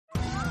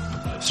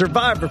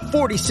Survivor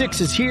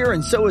 46 is here,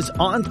 and so is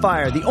On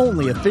Fire, the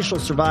only official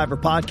Survivor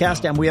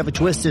podcast, and we have a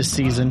twist this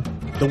season.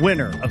 The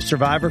winner of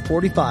Survivor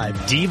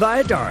 45, Dee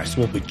Valladares,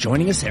 will be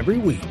joining us every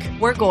week.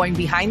 We're going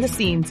behind the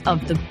scenes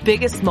of the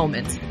biggest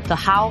moments, the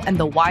how and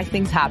the why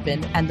things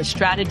happen, and the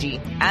strategy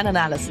and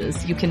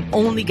analysis you can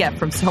only get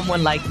from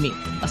someone like me,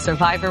 a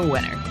Survivor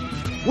winner.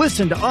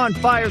 Listen to On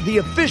Fire, the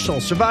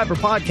official Survivor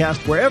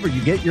podcast, wherever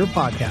you get your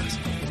podcast.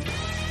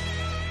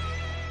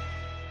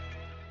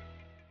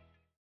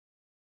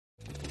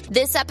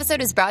 This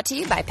episode is brought to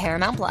you by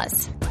Paramount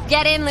Plus.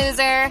 Get in,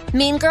 loser!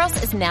 Mean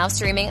Girls is now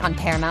streaming on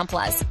Paramount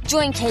Plus.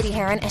 Join Katie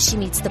Heron as she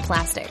meets the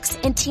plastics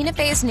in Tina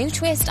Fey's new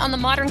twist on the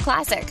modern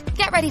classic.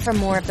 Get ready for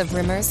more of the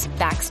rumors,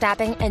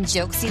 backstabbing, and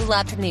jokes you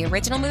loved from the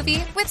original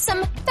movie with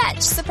some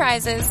fetch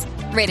surprises.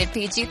 Rated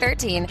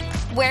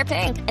PG-13. Wear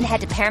pink and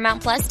head to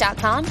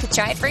ParamountPlus.com to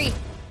try it free.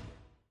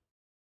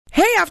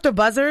 Hey, After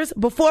Buzzers,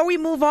 before we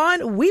move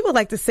on, we would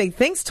like to say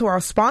thanks to our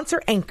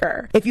sponsor,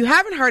 Anchor. If you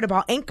haven't heard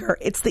about Anchor,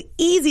 it's the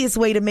easiest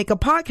way to make a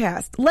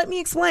podcast. Let me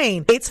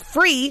explain. It's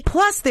free,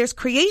 plus there's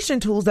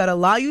creation tools that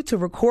allow you to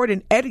record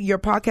and edit your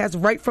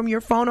podcast right from your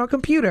phone or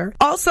computer.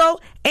 Also,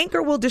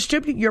 Anchor will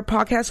distribute your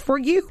podcast for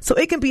you, so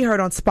it can be heard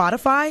on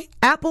Spotify,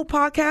 Apple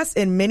Podcasts,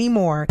 and many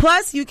more.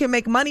 Plus, you can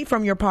make money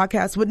from your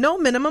podcast with no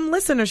minimum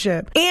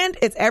listenership. And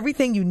it's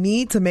everything you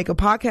need to make a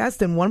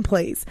podcast in one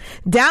place.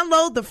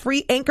 Download the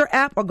free Anchor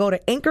app or go to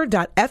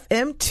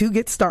anchor.fm to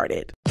get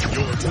started.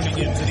 You're tuning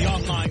in to the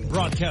online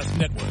broadcast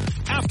network,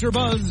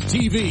 AfterBuzz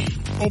TV.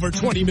 Over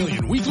 20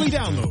 million weekly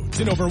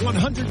downloads in over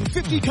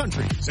 150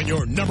 countries, and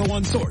your number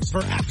one source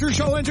for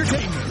after-show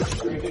entertainment.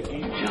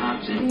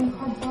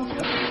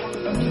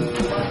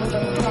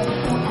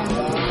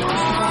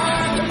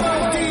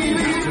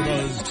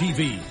 AfterBuzz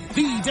TV,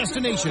 the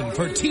destination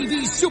for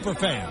TV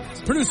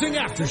superfans, producing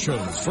after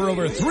shows for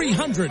over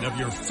 300 of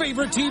your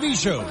favorite TV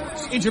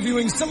shows,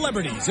 interviewing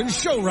celebrities and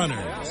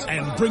showrunners,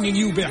 and bringing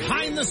you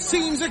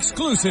behind-the-scenes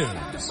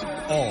exclusives.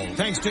 All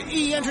thanks to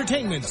E!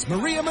 Entertainment's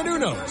Maria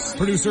Menounos,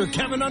 producer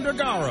Kevin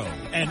Undergaro,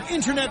 and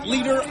internet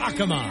leader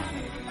Akamai.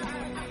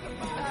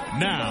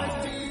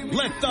 Now,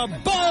 let the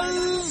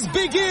buzz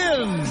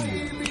begin!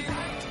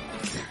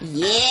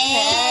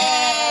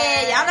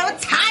 Yeah! Y'all know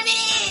what time it is!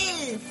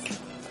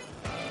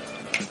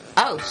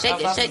 Oh, shake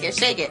it, shake it,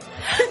 shake it.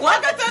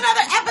 Welcome to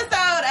another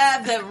episode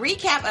of the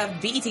recap of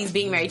BET's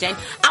Being Mary Jane.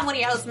 I'm one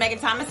of your hosts, Megan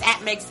Thomas,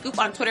 at Meg Scoop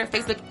on Twitter,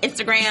 Facebook,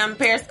 Instagram,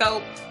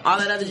 Periscope, all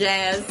that other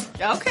jazz.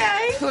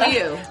 Okay. Who are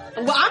you?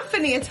 Well, I'm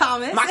Fania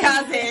Thomas. My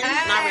cousin.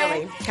 Not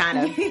really. Kind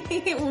of.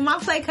 Well, my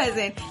play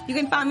cousin. You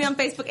can find me on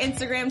Facebook,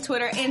 Instagram,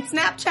 Twitter, and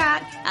Snapchat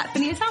at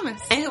Fania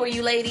Thomas. And who are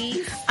you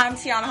ladies? I'm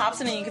Tiana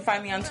Hobson, and you can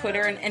find me on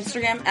Twitter and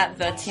Instagram at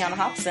the Tiana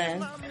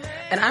Hobson.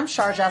 And I'm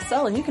Shar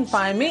Jassel, and you can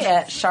find me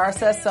at Shar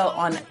Says So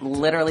on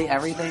literally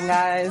everything,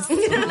 guys.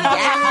 Yes,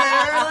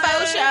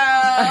 faux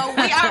show.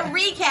 We are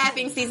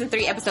recapping season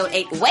 3, episode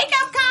 8, Wake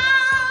Up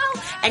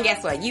Call. And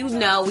guess what? You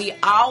know we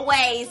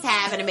always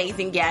have an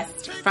amazing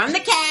guest from the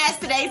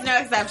cast. Today's no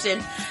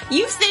exception.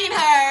 You've seen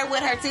her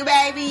with her 2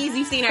 babies.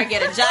 You've seen her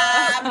get a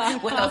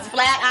job with those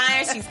flat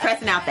irons. She's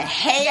pressing out the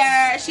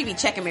hair. She be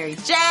checking Mary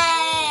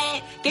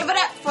Jane. Give it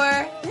up for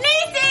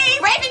Niecy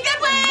Raven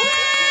Goodwin.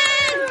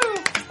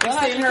 You've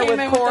seen her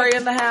with Corey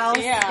in the house.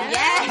 Yeah.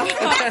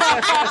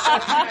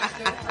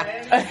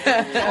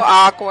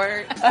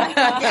 Awkward.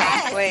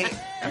 Yes. Wait.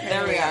 Okay,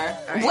 there we are.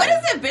 Right. What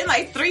has it been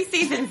like? 3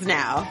 seasons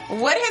now.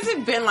 What has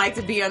it been like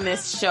to be on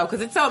this show?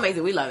 Because it's so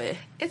amazing. We love it.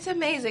 It's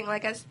amazing.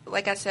 Like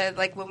I said,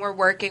 like when we're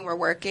working, we're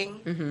working.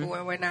 Mm-hmm.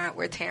 When we're not,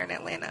 we're tearing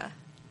Atlanta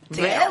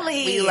down.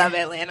 Really? We love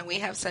Atlanta. We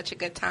have such a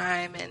good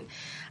time, and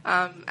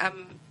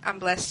I'm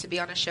blessed to be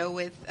on a show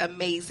with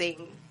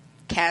amazing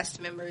cast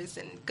members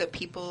and good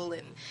people,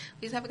 and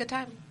we just have a good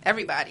time.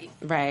 Everybody.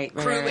 Right.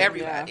 Crew,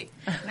 everybody.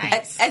 Yeah.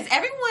 Nice. As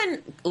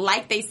everyone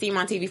like they seem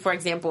on TV, for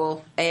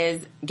example,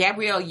 is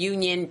Gabrielle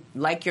Union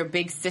like your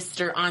big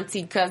sister,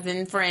 auntie,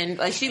 cousin, friend?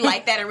 Like she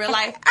like that in real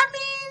life? I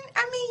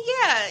mean,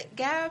 yeah.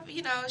 Gab,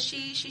 you know,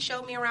 she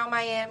showed me around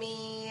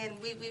Miami, and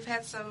we've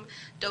had some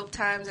dope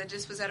times. I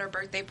just was at her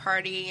birthday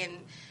party, and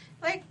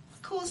like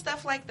cool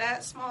stuff like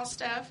that, small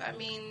stuff. I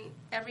mean,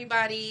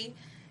 everybody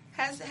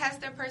has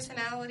their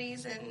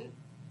personalities, and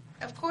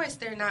of course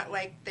they're not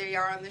like they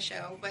are on the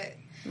show, but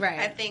right.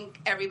 I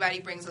think everybody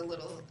brings a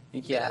little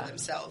bit of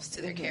themselves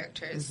to their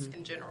characters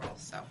in general.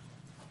 So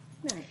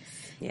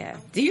nice. Yeah.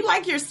 Do you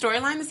like your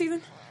storyline this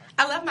season?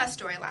 I love my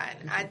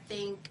storyline. I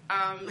think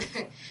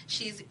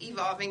she's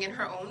evolving in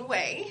her own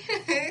way,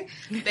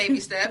 baby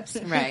steps.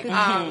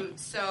 Right.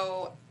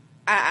 So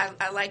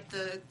I liked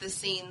the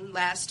scene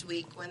last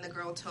week when the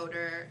girl told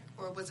her,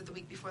 or was it the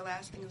week before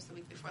last? I think it was the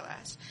week before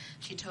last.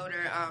 She told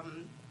her,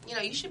 you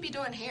know, you should be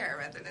doing hair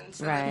rather than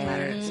selling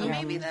glitter. So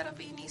maybe that'll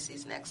be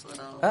Niecy's next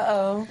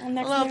little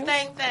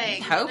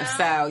thing. Hope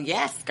so.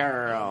 Yes,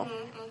 girl.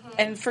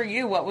 And for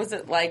you, what was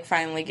it like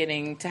finally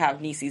getting to have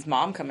Niecy's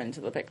mom come into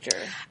the picture?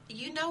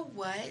 You know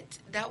what?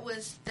 That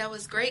was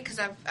great because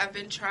I've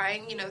been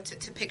trying, you know,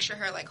 to picture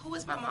her like, who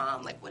is my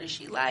mom? Like, what is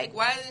she like?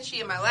 Why isn't she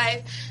in my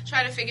life?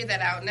 Try to figure that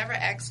out. Never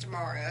asked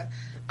Mara.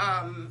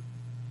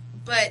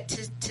 but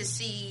to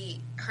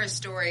see her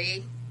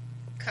story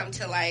come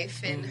to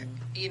life, and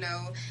you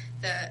know,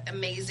 the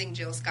amazing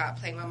Jill Scott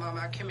playing my mom,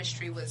 our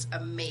chemistry was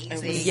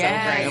amazing.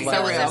 Yeah, so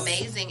it was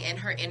amazing, and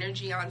her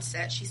energy on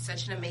set. She's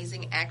such an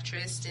amazing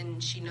actress,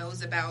 and she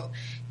knows about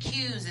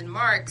cues and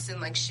marks, and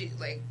like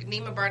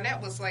Nima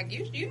Barnett was like,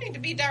 you need to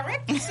be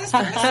directing, sister.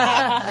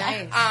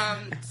 Nice.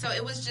 So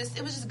it was just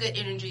good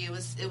energy. It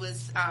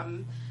was a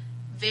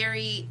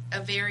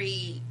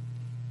very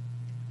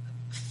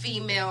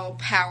female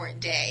powered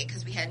day,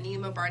 because we had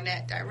Nima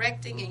Barnett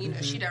directing, and you know,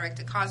 she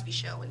directed Cosby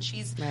Show, and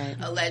she's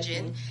a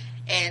legend.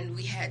 And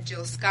we had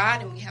Jill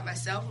Scott, and we had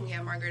myself, and we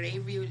had Margaret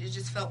Avery. It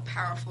just felt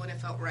powerful, and it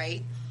felt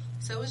right.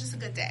 So it was just a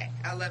good day.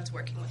 I loved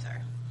working with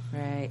her.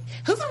 Right.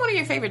 Who's been one of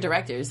your favorite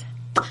directors?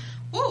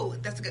 Ooh,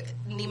 that's a good.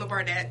 Nima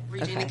Barnett,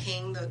 Regina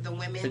King, the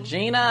women.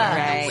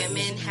 Regina. The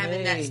women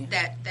having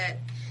that.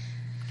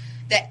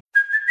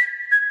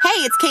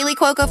 Hey, it's Kaylee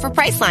Cuoco for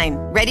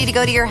Priceline. Ready to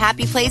go to your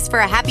happy place for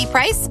a happy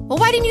price? Well,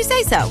 why didn't you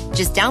say so?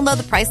 Just download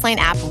the Priceline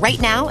app right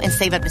now and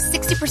save up to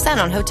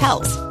 60% on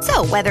hotels.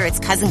 So whether it's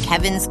Cousin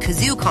Kevin's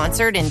Kazoo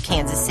Concert in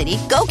Kansas City,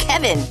 go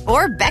Kevin,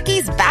 or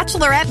Becky's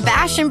Bachelorette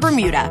Bash in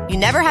Bermuda, you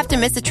never have to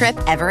miss a trip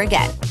ever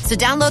again. So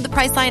download the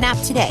Priceline app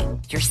today.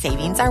 Your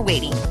savings are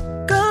waiting.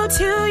 Go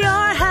to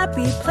your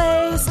happy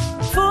place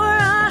for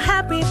a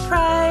happy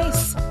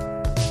price.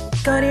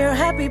 Go to your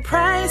happy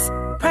price,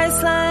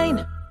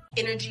 Priceline.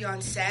 Energy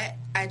on set,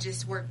 I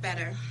just work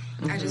better.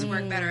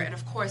 And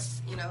of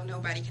course, you know,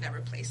 nobody can ever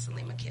replace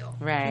Selima Kill.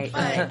 Right.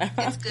 But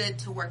it's good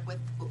to work with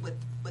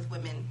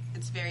women.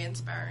 It's very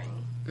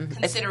inspiring,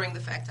 considering the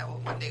fact I will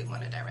one day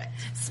want to direct.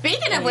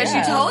 Speaking of which,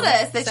 you told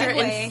us that you're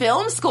in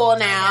film school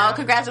now. Yeah.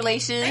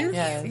 Congratulations.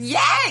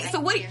 Yay! So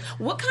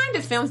what kind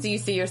of films do you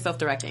see yourself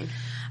directing?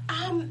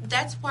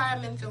 That's why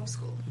I'm in film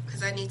school,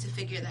 because I need to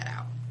figure that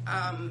out.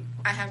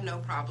 I have no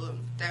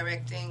problem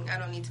directing. I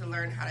don't need to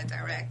learn how to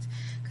direct,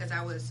 because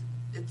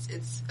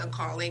it's a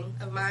calling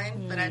of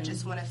mine, but I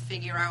just want to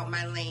figure out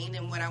my lane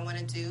and what I want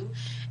to do,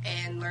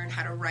 and learn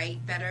how to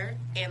write better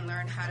and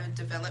learn how to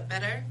develop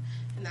better.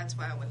 And that's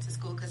why I went to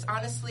school, because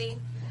honestly,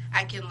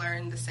 I can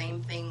learn the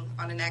same thing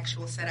on an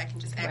actual set. I can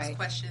just ask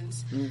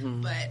questions,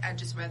 but I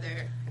just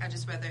rather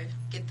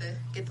get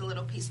the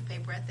little piece of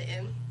paper at the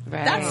end.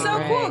 Right. That's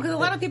so cool, because a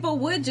lot of people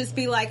would just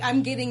be like,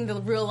 I'm getting the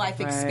real life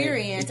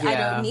experience. I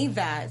don't need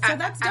that. So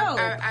that's dope.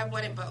 I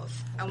wanted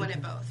both.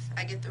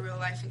 I get the real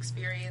life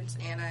experience,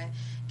 and I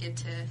get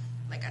to,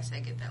 like I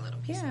said, get that little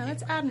piece of paper.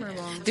 That's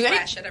admirable.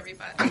 Flash at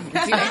everybody.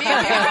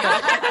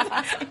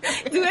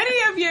 Do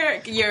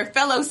any of your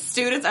fellow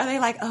students, are they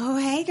like, oh,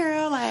 hey,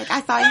 girl, like,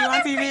 I saw you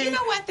on TV? You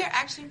know what? They're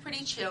actually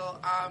pretty chill.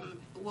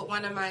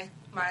 One of my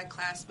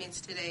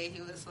classmates today,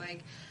 he was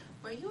like,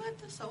 were you at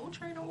the Soul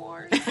Train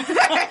Awards? I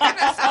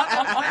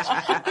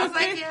was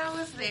like, yeah, I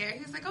was there.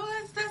 He was like, oh,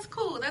 that's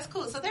cool. That's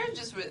cool. So they're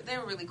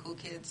really cool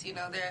kids. You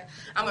know,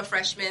 I'm a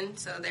freshman,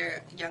 so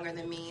they're younger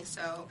than me.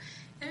 So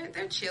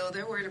they're chill.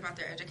 They're worried about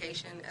their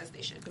education, as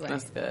they should be.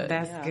 That's good.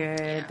 That's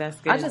good. That's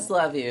good. I just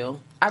love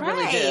you. I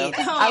really do.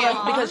 I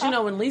love, because, you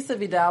know, when Lisa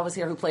Vidal was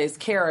here, who plays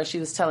Kara, she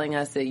was telling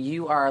us that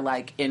you are,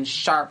 like, in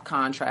sharp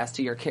contrast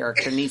to your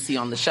character, Niecy,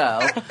 on the show.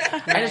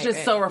 And it's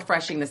just so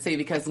refreshing to see,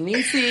 because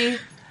Niecy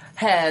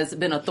has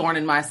been a thorn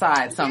in my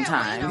side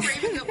sometimes.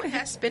 Yeah, well, Raven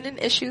has spinning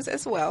issues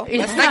as well.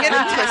 Let's not get it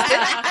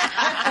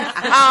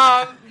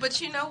twisted.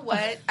 But you know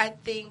what? I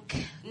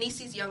think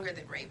Niecy's younger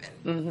than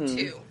Raven,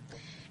 too.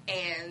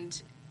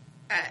 And,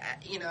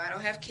 I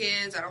don't have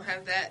kids. I don't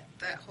have that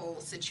whole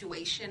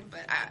situation.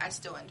 But I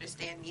still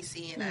understand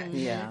Niecy. And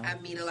I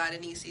meet a lot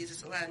of Niecy's.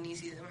 There's a lot of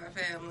Niecy's in my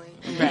family.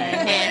 Right.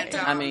 And,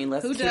 I mean,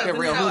 let's keep it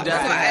real. Who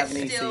doesn't have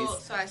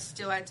Niecy's? So I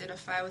still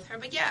identify with her.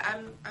 But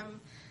yeah,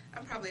 I'm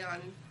probably on...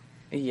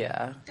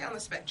 Yeah, down the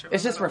spectrum.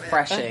 It's just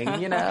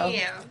refreshing, you know.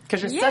 Yeah,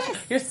 because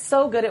you're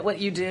so good at what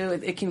you do.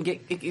 It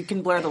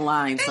can blur the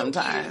lines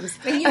sometimes.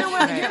 And you know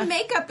what? Your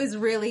makeup is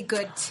really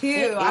good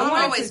too.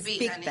 I always be.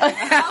 Did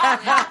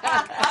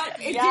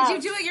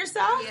you do it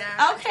yourself?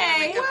 Yeah. Okay. I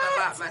make up a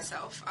lot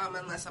myself,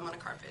 unless I'm on a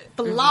carpet.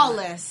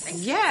 Flawless.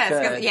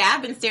 Yes. Yeah,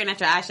 I've been staring at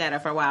your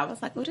eyeshadow for a while. I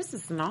was like, oh, this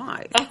is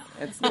nice.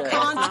 It's good. The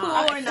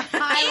contour and the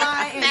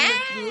highlight and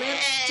the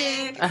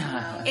lipstick.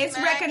 It's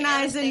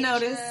recognized and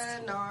noticed.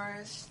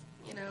 NARS.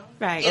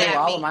 Right. Oh,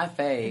 all of my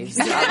face.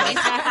 All right.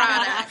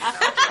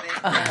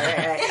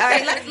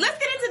 Let's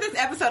get into this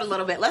episode a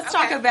little bit. Let's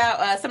talk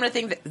about some of the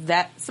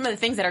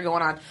things that are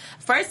going on.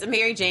 First,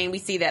 Mary Jane, we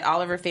see that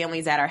all of her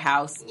family's at our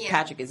house. Yeah.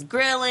 Patrick is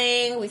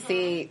grilling. We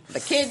see the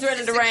kids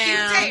running around.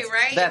 It's a cute day,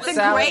 right? That's a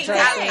great day.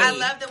 I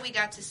love that we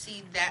got to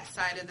see that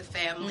side of the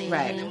family.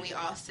 Right. And then we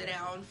all sit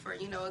down for, a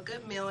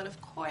good meal. And of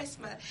course,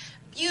 my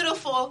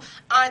beautiful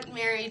Aunt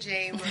Mary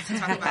Jane wants to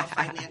talk about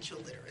financial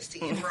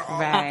literacy. And we're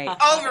all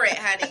over it,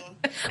 honey.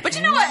 But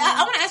you know what?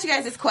 I want to ask you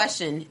guys this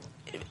question.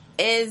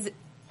 Is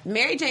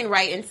Mary Jane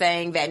right in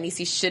saying that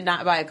Niecy should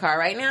not buy a car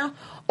right now?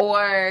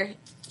 Or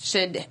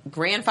should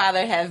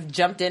grandfather have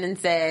jumped in and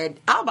said,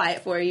 I'll buy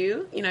it for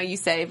you? You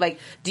save. Like,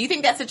 do you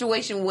think that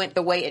situation went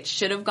the way it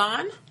should have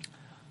gone?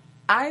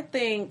 I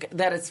think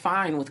that it's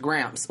fine with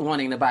Gramps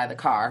wanting to buy the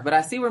car, but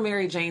I see where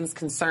Mary Jane's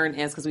concern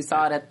is because we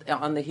saw it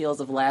on the heels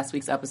of last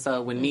week's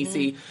episode when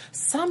Niecy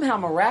somehow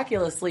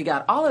miraculously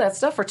got all of that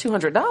stuff for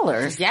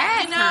 $200.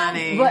 Yes,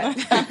 honey. But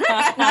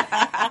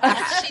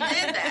she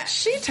did that.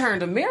 She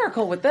turned a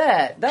miracle with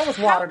that. That was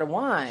water to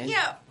wine.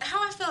 Yeah,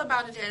 how I feel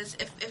about it is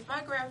if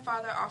my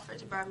grandfather offered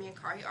to buy me a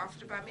car, he offered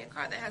to buy me a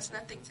car that has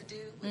nothing to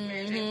do with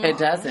Mary Jane. It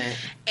doesn't.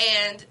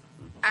 And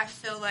I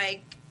feel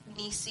like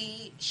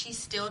Niecy, she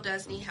still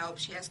does need help.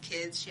 She has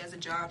kids. She has a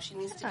job. She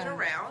needs to get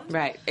around.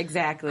 Right,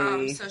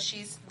 exactly. So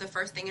she's, the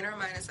first thing in her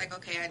mind is like,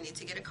 okay, I need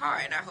to get a car.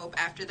 And I hope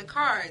after the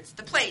car, it's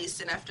the place.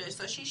 And after,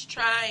 so she's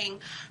trying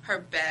her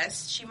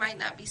best. She might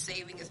not be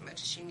saving as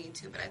much as she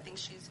needs to, but I think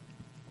she's...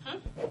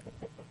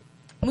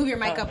 Move your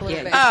mic up a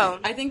little bit. Oh,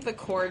 I think the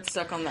cord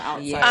stuck on the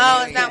outside. Yeah.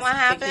 Oh, is that what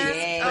happened?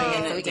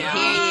 Yeah, we can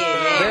hear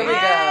you. There we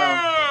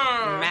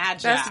go.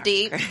 Magic. That's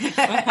deep.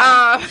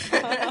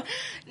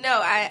 No,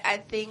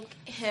 I think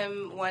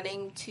him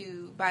wanting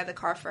to buy the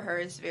car for her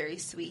is very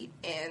sweet,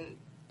 and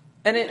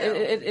it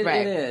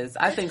is.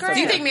 I think so. Do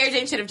you think Mary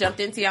Jane should have jumped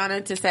in,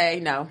 Tiana, to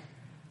say no?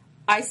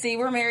 I see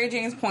where Mary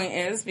Jane's point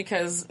is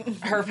because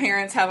her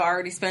parents have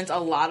already spent a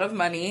lot of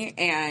money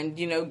and,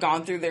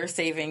 gone through their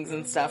savings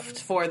and stuff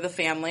for the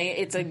family.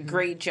 It's a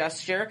great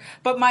gesture.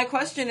 But my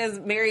question is,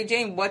 Mary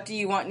Jane, what do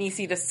you want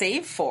Niecy to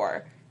save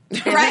for?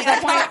 Right. Is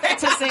the point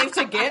to save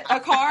to get a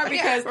car?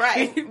 Because,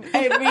 I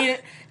mean,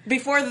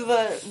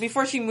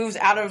 before she moves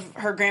out of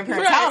her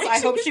grandparents' house, I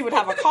hope she would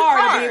have a car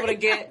to be able to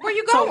get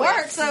to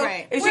work. So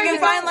if she can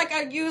find like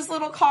a used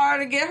little car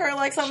to get her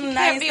like something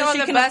nice be that on she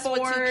the can bus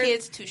afford. with 2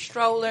 kids, 2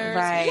 strollers.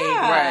 Right.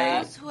 Yeah.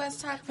 Right. Who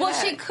has time for Well,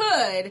 that? she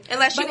could.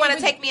 Unless you want to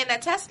take me in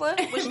that Tesla.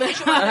 Which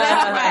makes you want to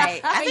Right.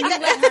 I think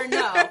let her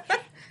know.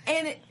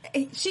 And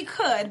she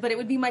could, but it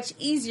would be much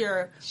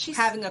easier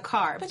having a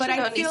car. But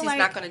I feel Niecy's like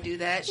not going to do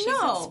that.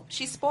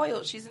 She's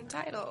spoiled. She's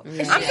entitled.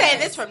 Yeah. I'm saying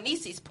this from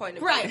Niecy's point of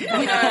view. Right. You know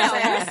what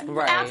I'm saying?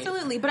 Right.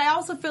 Absolutely. But I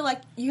also feel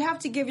like you have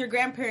to give your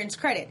grandparents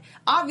credit.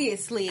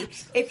 Obviously,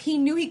 if he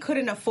knew he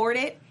couldn't afford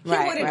it, he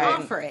wouldn't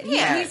offer it.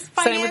 Yeah. He's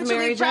Same with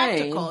Mary financially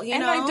Jane. practical.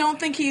 And I don't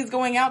think he's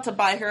going out to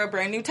buy her a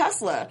brand new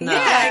Tesla. No.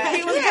 Yeah, like,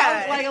 he was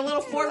like a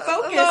little Ford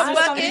Focus or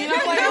something.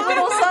 Like a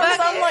little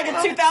something like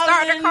a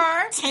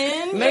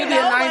 2010. Maybe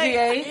a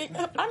 98.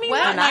 I mean,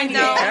 Well, not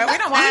 98. We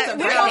don't want her to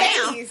break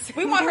down.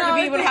 We want her to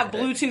be able to have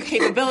Bluetooth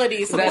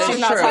capabilities so that That she's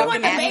is not true.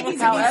 talking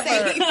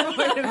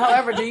to people.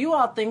 However, do you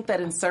all think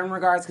that in certain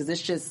regards, because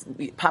this just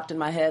popped in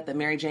my head, that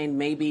Mary Jane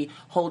may be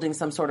holding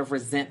some sort of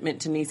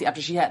resentment to Niecy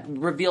after she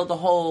had revealed the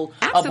whole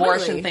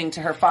abortion thing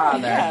to her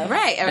father? Yeah.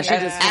 Right. And she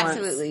just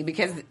absolutely.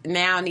 Because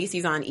now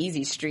Niecy's on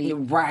easy street.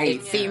 Right.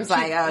 It seems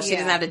like, she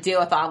doesn't have to deal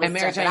with all this And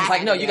Mary stuff. Jane's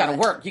like, no, you gotta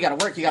work. You gotta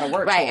work. You gotta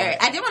work. Right.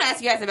 I did want to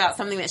ask you guys about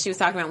something that she was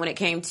talking about when it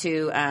came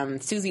to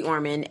Susie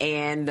Orman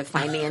and the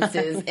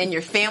finances in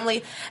your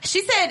family.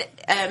 She said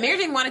Mary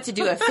Jane wanted to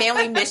do a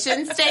family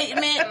mission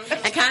statement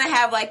and kind of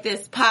have like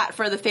this pot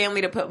for the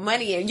family to put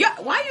money in.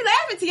 Why are you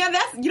laughing,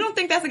 Tiana? You don't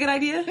think that's a good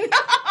idea?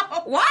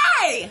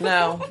 Why?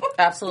 No,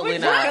 absolutely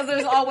not. Because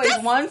there's always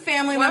one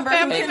family member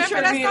who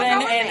contributing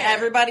and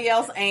everybody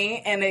else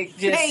ain't, and it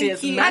just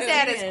is. My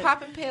dad is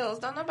popping pills.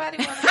 Don't nobody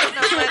want to put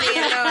no money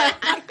in no.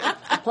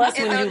 Plus,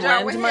 when you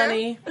lend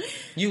money,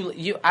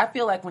 I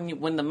feel like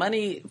when the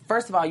money,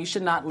 first of all, you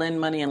should not lend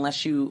money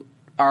unless you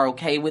are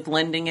okay with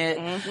lending it.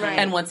 Right.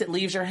 And once it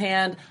leaves your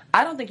hand,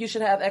 I don't think you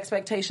should have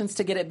expectations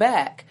to get it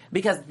back,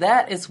 because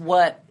that is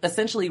what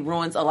essentially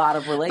ruins a lot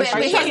of relationships.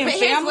 Are you talking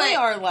family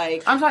or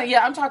like? I'm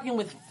talking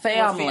with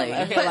family.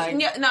 Okay, But,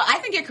 no, I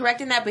think you're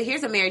correct in that. But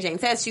here's what Mary Jane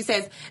says. She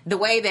says the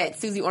way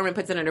that Susie Orman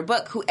puts it in her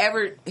book,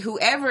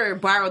 whoever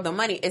borrowed the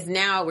money is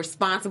now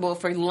responsible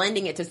for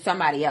lending it to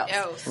somebody else,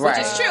 Right.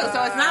 which is true.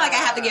 So it's not like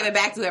I have to give it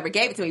back to whoever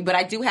gave it to me, but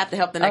I do have to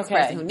help the next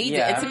person who needs it.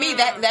 And to me,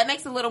 that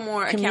makes a little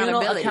more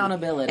Communal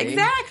accountability.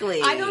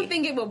 Exactly. I don't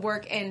think it would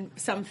work in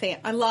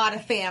a lot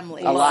of families.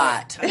 A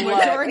lot.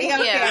 Majority of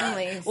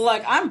families.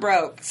 Look, I'm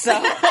broke, so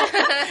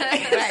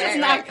it's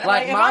not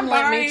like if mom I'm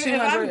lent me borrowing-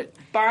 $200. if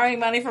I'm borrowing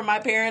money from my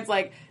parents,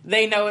 like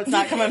they know it's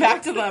not coming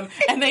back to them,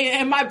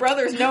 and my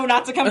brothers know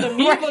not to come to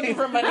me looking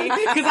for money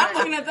because I'm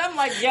looking at them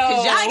like, yo,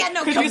 because y'all ain't got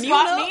no could you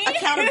spot communal me?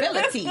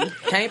 accountability.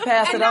 Can't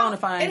pass it on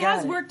if I ain't It got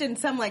has it. worked in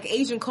some like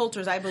Asian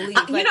cultures, I believe.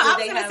 I was going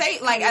to say,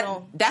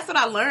 that's what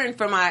I learned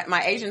from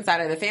my Asian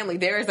side of the family.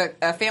 There is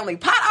a family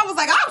pot. I was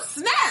like, oh,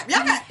 snap.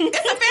 Y'all got, it's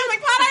a family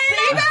pot I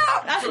didn't know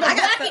about. That's the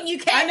blacking you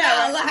can't know.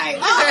 I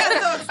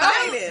got so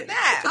excited.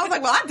 I was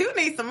like, well, I do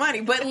need some money.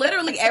 But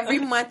literally every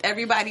month,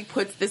 everybody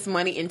puts this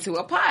money into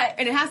a pot.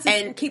 And it has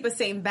to keep a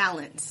same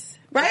balance.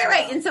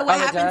 Right. And so what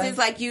happens does? is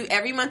like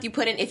every month you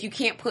put in, if you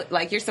can't put,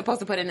 like you're supposed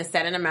to put in a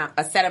set amount.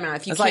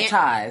 If you It's can't, like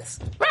tithes.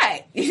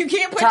 right, you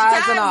can't put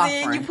Tithes your and tithes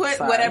in. offering. You put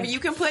Sorry. whatever you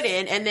can put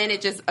in, and then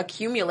it just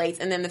accumulates.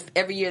 And then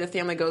every year the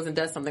family goes and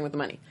does something with the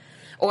money.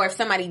 Or if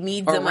somebody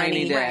needs or the money.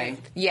 rainy day.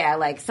 Yeah,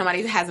 like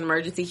somebody has an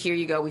emergency, here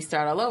you go, we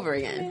start all over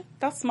again. Yeah,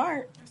 that's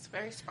smart.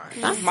 Very smart.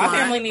 My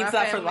family needs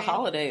that for the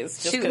holidays.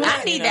 Just Shoot,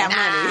 I need that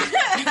money.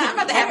 I'm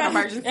about to have an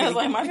emergency. Yeah, I was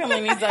like, my family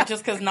needs that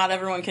just because not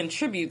everyone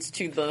contributes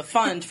to the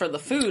fund for the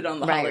food on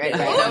the holidays.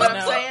 Right. You know what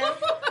I'm saying?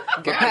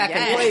 Girl, I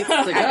can wait to go.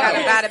 I got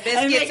a lot of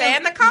biscuits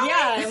and the coffee.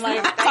 Yeah, and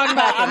like talking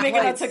about I'm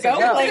making a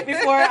to-go plate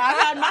before I've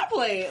had my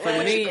plate. For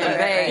me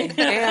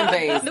and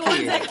Bae's The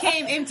ones that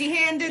came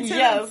empty-handed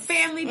to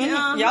family.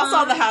 Y'all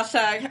saw the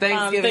hashtag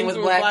Thanksgiving with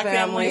Black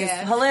families.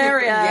 Yes.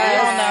 Hilarious.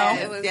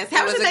 Yes. It was, Yes.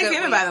 How was your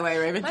Thanksgiving, week. by the way,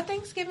 Raven? My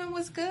Thanksgiving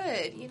was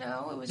good. You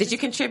know, it was. Did you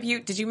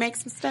contribute? Did you make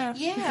some stuff?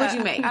 Yeah. What'd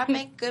you make? I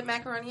make good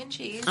macaroni and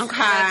cheese. Okay. And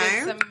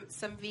I did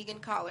some vegan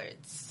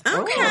collards.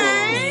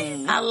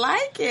 Okay. I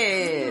like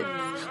it.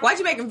 Why'd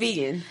you make them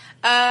vegan?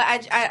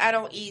 I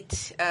don't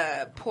eat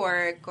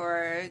pork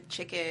or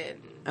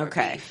chicken. Or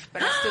beef,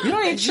 but I still you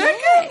don't eat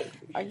chicken?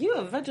 Are you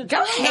a vegetarian?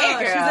 Go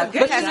ahead, girl.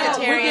 She's a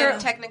pescatarian,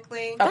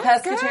 technically. A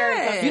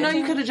pescatarian. You know,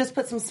 you could have just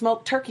put some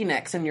smoked turkey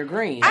necks in your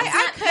greens.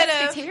 I could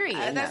have.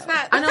 That's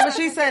not. I know, but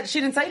she said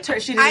she didn't say turkey.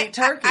 She didn't eat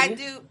turkey. I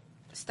do.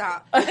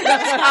 Stop.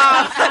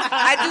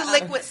 I do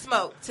liquid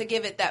smoke to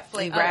give it that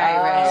flavor.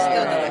 Right. It's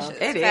still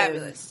delicious. It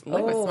Fabulous. is.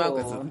 Liquid smoke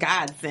is a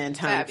godsend,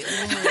 honey. All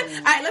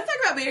right, let's talk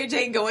about Mary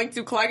Jane going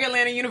to Clark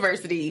Atlanta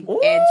University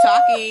and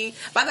talking.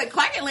 By the way,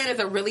 Clark Atlanta is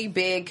a really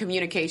big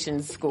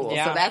communications school,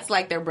 so that's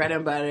like their bread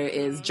and butter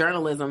is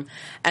journalism,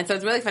 and so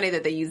it's really funny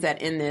that they use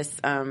that in this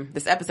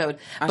this episode.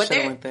 I should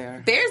have went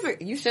there.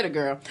 You should have,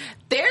 girl.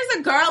 There's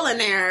a girl in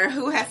there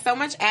who has so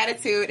much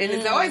attitude, and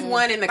is always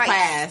one in the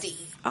class.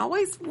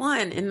 Always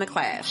one in the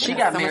class. She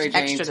got so Mary much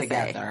Jane extra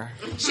together.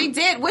 To say. She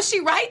did. Was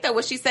she right though?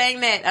 Was she saying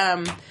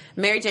that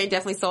Mary Jane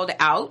definitely sold it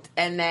out,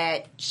 and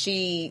that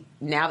she,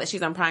 now that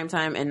she's on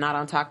primetime and not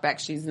on Talkback,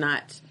 she's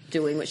not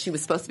doing what she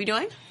was supposed to be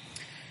doing?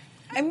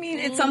 I mean,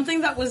 it's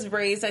something that was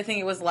raised, I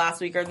think it was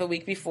last week or the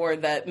week before,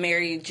 that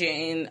Mary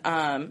Jane,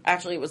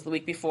 actually it was the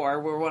week before,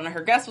 where one of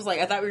her guests was like,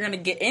 I thought we were going to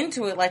get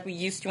into it like we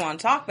used to on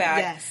Talkback.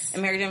 Yes.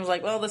 And Mary Jane was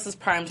like, well, this is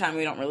prime time,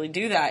 we don't really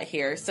do that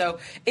here. So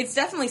it's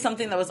definitely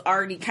something that was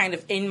already kind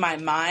of in my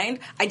mind.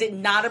 I did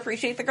not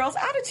appreciate the girl's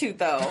attitude,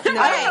 though. I don't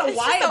know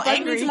why it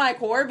bugged me to my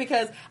core,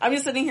 because I'm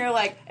just sitting here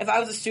like, if I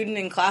was a student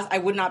in class, I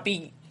would not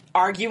be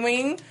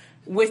arguing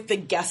with the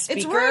guest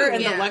speaker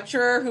and the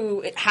lecturer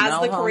who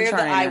has the career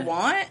that I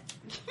want.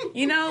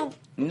 You know,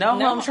 no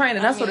home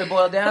training. That's what it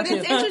boiled down to. to.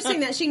 But it's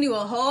interesting that she knew a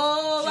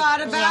whole lot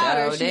about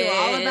her. She knew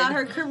all about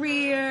her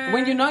career.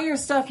 When you know your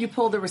stuff, you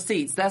pull the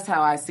receipts. That's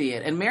how I see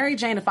it. And Mary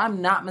Jane, if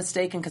I'm not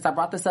mistaken, because I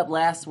brought this up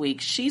last week,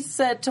 she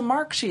said to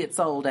Mark she had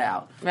sold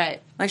out. Right.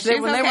 Like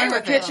when they were in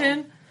her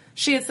kitchen.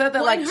 She had said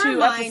that like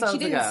 2 episodes ago. She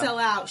didn't sell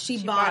out.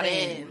 She bought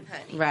in.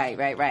 Right.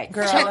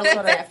 Girl,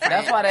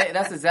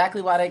 that's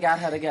exactly why they got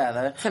her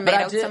together.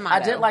 Tomato.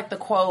 I did like the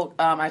quote.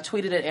 I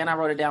tweeted it and I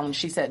wrote it down when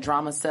she said,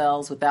 "Drama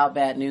sells. Without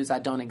bad news, I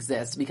don't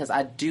exist." Because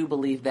I do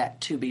believe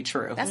that to be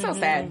true. That's so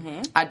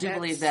sad. I do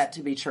believe that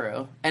to be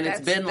true, and it's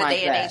been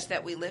like that. That's the day and age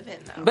that we live in,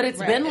 though. But it's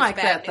been like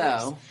that,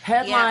 though.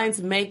 Headlines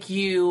make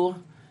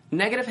you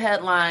negative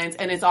headlines,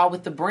 and it's all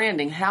with the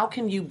branding. How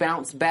can you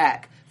bounce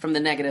back from the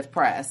negative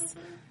press?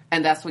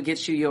 And that's what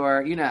gets you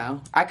your,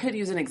 I could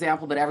use an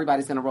example, but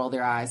everybody's going to roll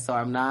their eyes, so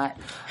I'm not.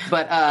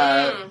 But,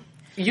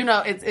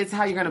 it's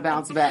how you're going to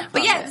bounce back.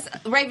 But yes,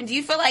 Raven, do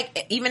you feel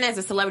like, even as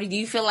a celebrity, do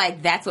you feel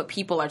like that's what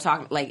people are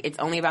talking, like it's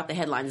only about the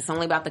headlines, it's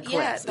only about the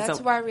clips? Yeah, that's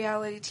why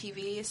reality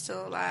TV is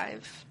still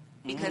alive.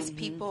 Because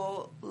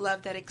people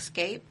love that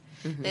escape.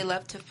 Mm-hmm. They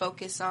love to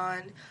focus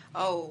on,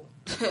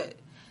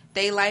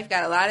 they life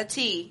got a lot of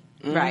tea.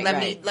 Right.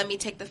 Let me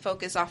take the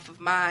focus off of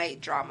my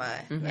drama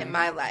and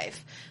my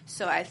life.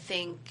 So I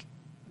think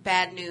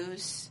bad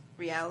news,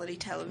 reality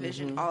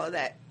television, all of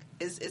that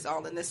is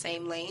all in the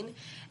same lane,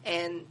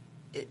 and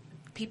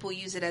people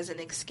use it as an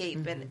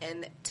escape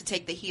and to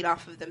take the heat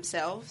off of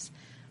themselves.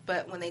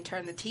 But when they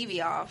turn the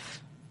TV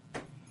off,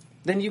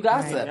 then you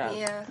gossip. Right.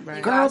 Yeah.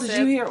 Right. Girl, did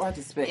you hear? I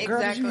just spit.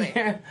 Exactly. Girl, did you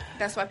hear?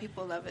 That's why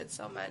people love it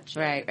so much.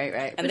 Right.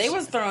 And they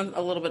was throwing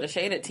a little bit of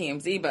shade at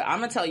TMZ, but I'm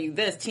going to tell you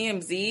this.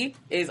 TMZ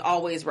is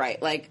always right.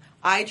 Like,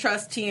 I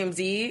trust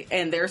TMZ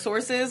and their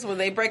sources when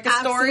they break a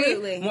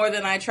story more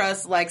than I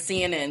trust, like,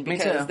 CNN,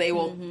 because they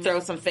will throw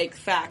some fake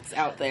facts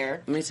out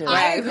there. Me too.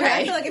 I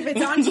feel like if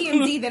it's on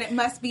TMZ, then it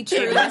must be true.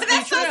 It must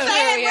be true.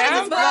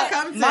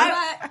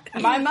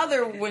 My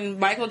mother, when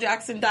Michael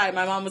Jackson died,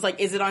 my mom was like,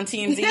 "Is it on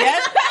TMZ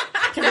yet?"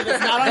 Because if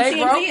it's not on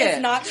TMZ,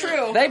 it's not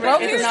true. They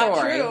broke it's the not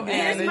story. true.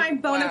 Here's my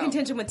bone of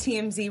contention with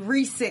TMZ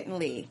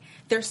recently.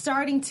 They're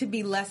starting to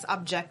be less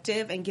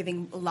objective and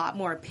giving a lot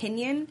more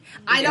opinion.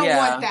 I don't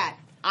want that.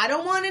 I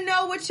don't want to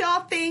know what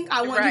y'all think.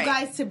 I want you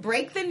guys to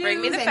break the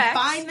news and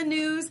find the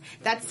news.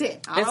 That's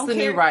it. It's the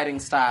new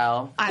writing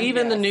style.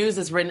 Even the news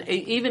is written,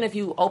 even if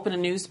you open a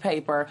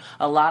newspaper,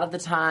 a lot of the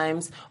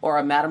times, or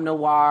a Madame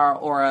Noir,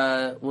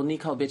 or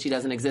Nico Bitchy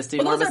doesn't exist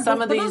anymore, but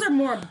some of these... Those are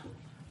more...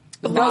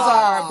 Those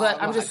are, but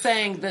I'm just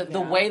saying that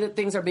the way that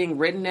things are being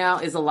written now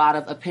is a lot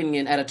of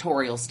opinion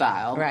editorial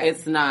style. Right.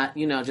 It's not,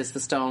 just the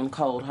stone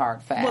cold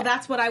hard fact. Well,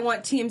 that's what I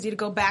want TMZ to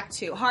go back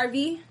to.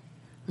 Harvey,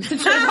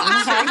 Because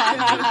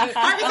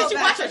you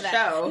watch a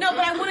show. No, but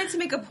I wanted to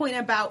make a point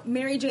about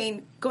Mary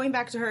Jane, going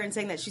back to her and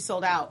saying that she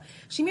sold out.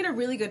 She made a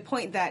really good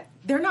point that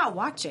they're not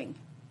watching.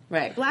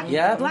 Right.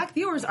 Black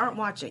viewers aren't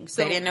watching.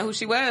 So they didn't know who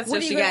she was,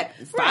 so she got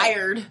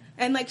fired. Right.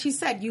 And like she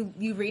said, you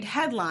read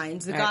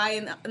headlines. The guy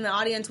in the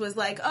audience was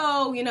like,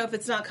 oh, if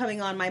it's not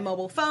coming on my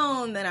mobile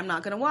phone, then I'm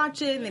not going to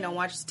watch it. And they don't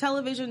watch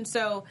television.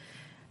 So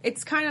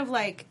it's kind of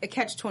like a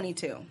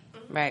catch-22.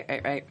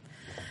 Right.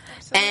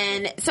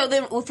 And so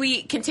then if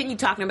we continue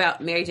talking about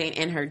Mary Jane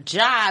and her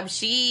job,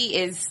 she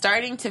is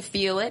starting to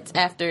feel it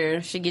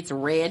after she gets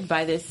read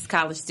by this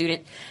college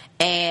student.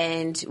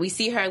 And we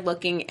see her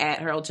looking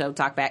at her old show,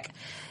 Talkback.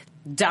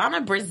 Donna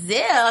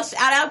Brazile,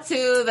 shout out to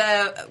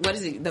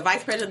the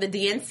vice president of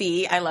the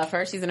DNC. I love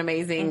her. She's an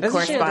amazing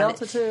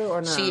correspondent. Isn't she a Delta too,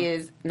 or no? She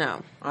is,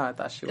 no. Oh, I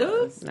thought she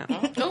was. No.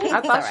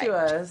 I thought she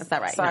was. That's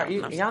not right. Sorry,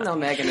 No, y'all know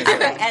Megan is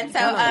okay, and so,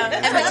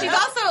 but she's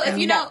also, if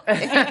you know.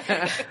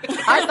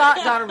 I thought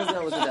Donna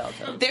Brazile was a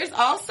Delta. There's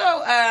also,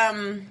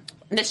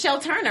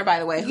 Nichelle Turner, by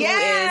the way, who is a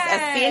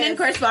CNN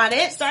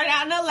correspondent. Started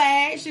out in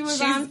LA. She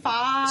was on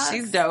Fox.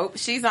 She's dope.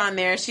 She's on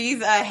there.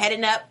 She's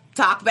heading up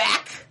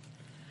Talkback.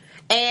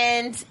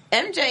 And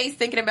MJ's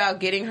thinking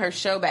about getting her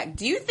show back.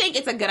 Do you think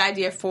it's a good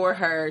idea for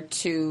her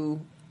to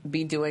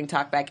be doing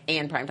Talkback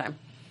and Primetime?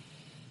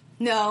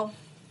 No,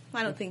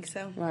 I don't think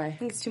so. Why? I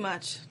think it's too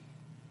much.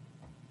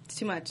 It's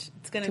too much.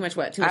 It's gonna too much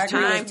what? Too much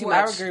time? Too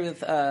much? I agree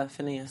with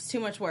Phineas. It's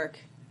too much work.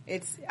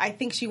 I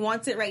think she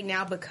wants it right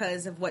now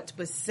because of what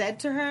was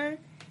said to her.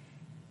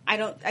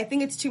 I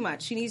think it's too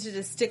much. She needs to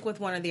just stick with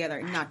one or the other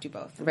and not do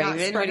both. Raven,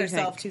 not spread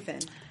herself too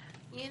thin.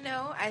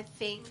 I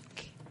think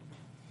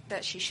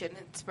that she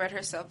shouldn't spread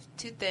herself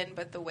too thin,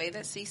 but the way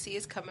that CeCe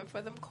is coming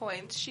for them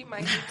coins, she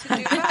might need to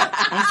do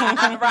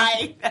that.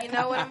 Right. You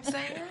know what I'm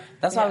saying?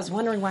 That's why I was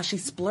wondering why she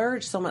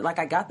splurged so much. Like,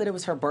 I got that it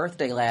was her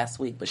birthday last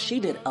week, but she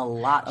did a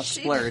lot of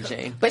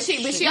splurging. But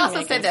she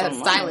also said that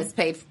stylist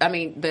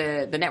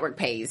the network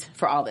pays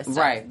for all this stuff.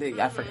 Right.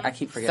 I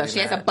keep forgetting. So she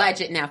has a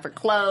budget now for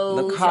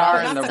clothes. The car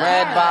and the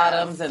red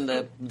bottoms and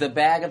the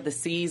bag of the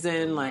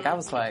season. Like, I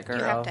was like, girl.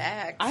 You have to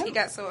ask. He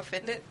got so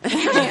offended.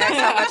 You asked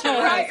how much it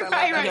was.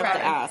 Right. You have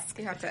to ask.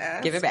 You have to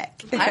ask. Give it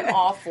back. I'm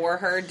all for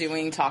her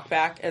doing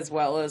Talkback as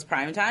well as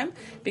Primetime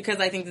because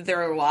I think that there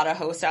are a lot of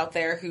hosts out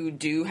there who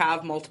do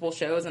have multiple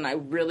shows, and I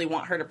really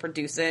want her to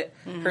produce it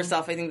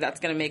herself. I think that's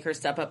going to make her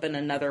step up in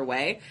another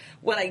way.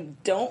 What I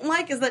don't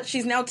like is that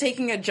she's now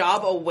taking a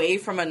job away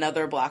from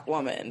another black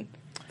woman.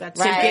 That's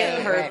to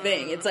get her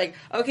thing. It's like,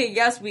 okay,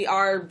 yes, we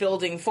are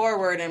building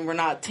forward and we're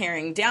not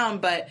tearing down,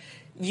 but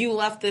you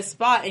left this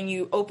spot and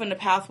you opened a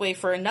pathway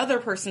for another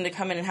person to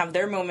come in and have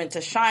their moment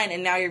to shine,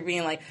 and now you're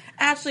being like,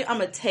 actually, I'm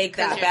going to take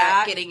that you're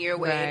back. Not getting your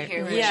way and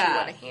hearing what you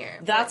want to hear.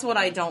 That's what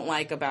I don't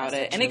like about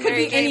it. And it could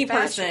be any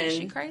person.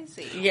 She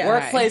crazy. Yeah,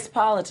 workplace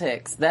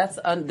politics. That's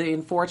the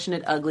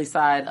unfortunate, ugly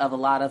side of a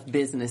lot of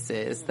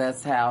businesses.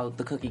 That's how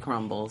the cookie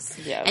crumbles.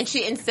 Yeah. And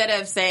she,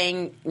 instead of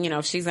saying,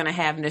 she's going to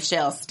have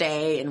Nichelle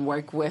stay and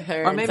work with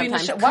her. Or maybe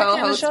Nichelle, why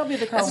can't Nichelle be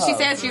the co-host? That's what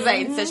she says. She's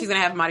like, instead she's going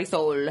to have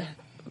Marisol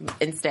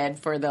instead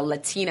for the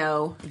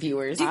Latino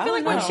viewers. Do you feel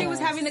like when she was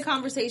having the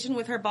conversation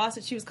with her boss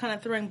that she was kind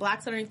of throwing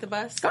blacks underneath the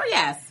bus? Oh,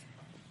 yes.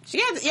 She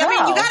has. I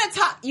mean, you gotta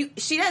talk.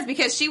 She does,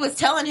 because she was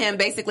telling him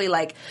basically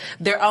like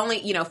they're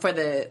only, for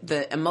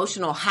the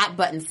emotional hot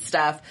button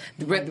stuff.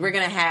 We're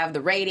gonna have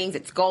the ratings.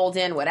 It's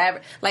golden, whatever.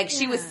 Like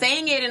she was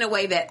saying it in a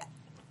way that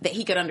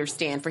he could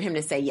understand for him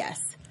to say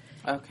yes.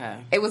 Okay.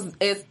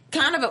 It's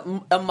kind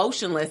of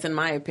emotionless, in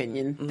my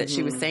opinion, that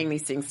she was saying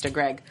these things to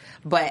Greg.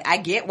 But I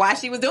get why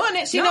she was doing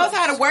it. She knows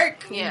how to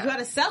work. Yeah. You got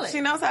to sell it. She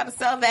knows how to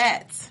sell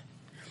that.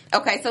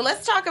 Okay, so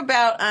let's talk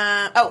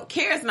about.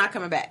 Kara's not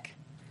coming back.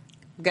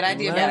 Good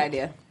idea, bad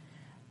idea.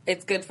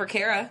 It's good for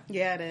Kara.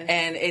 Yeah, it is.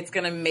 And it's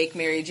going to make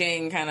Mary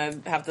Jane kind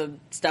of have to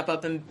step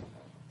up and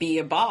be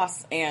a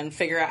boss and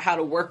figure out how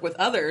to work with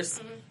others.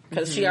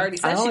 Because she already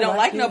said she don't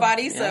like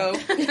nobody, so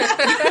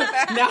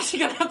now she's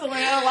going to have to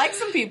learn how to like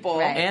some people.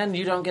 Right. And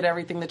you don't get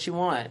everything that you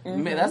want.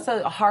 That's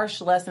a harsh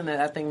lesson that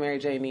I think Mary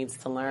Jane needs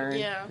to learn.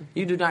 Yeah.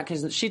 You do not,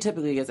 because she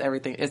typically gets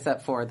everything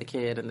except for the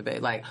kid and the baby.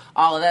 Like,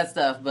 all of that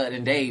stuff, but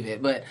in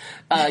David. But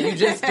you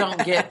just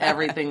don't get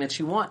everything that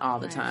you want all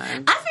the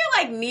time. I feel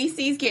like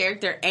Niecy's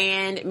character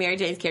and Mary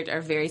Jane's character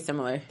are very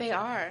similar. They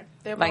are.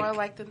 They're more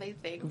alike than they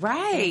think.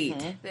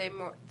 Right.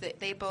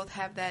 They both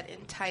have that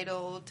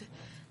entitled,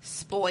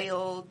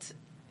 spoiled,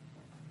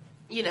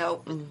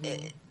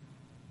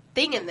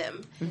 thing in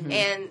them,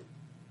 and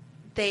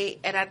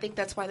I think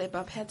that's why they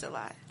bump heads a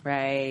lot.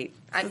 Right.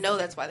 I know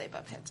that's why they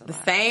bump heads a lot.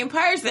 The same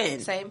person.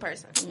 Same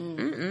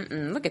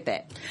person. Look at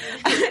that.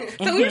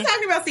 So we were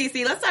talking about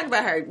CeCe. Let's talk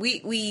about her.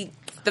 We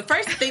the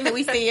first thing that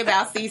we see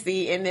about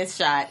CeCe in this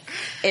shot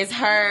is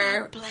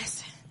her.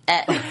 Blessing.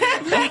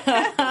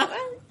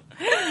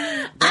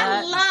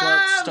 I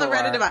love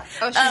Loretta Devine.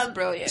 Oh, she's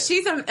brilliant.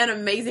 She's an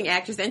amazing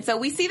actress. And so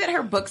we see that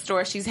her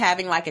bookstore, she's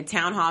having like a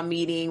town hall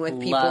meeting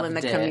with people in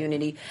the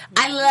community.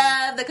 I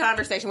love the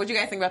conversation. What do you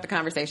guys think about the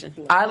conversation?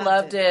 I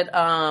loved it.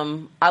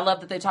 I love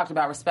that they talked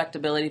about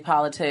respectability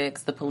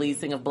politics, the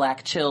policing of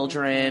black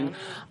children.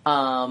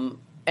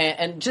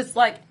 And just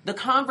like the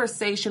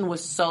conversation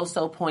was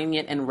so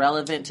poignant and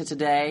relevant to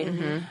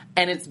today,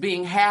 and it's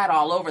being had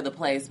all over the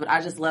place. But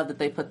I just love that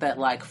they put that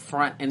like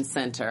front and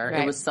center.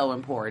 Right. It was so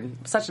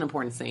important, such an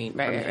important scene.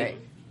 Right.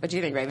 What do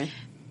you think, Raven?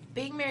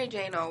 Being Mary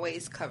Jane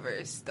always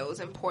covers those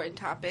important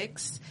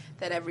topics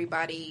that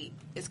everybody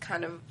is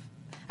kind of,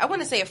 I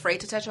want to say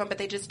afraid to touch on, but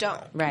they just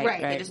don't. Right.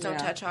 They just don't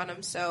touch on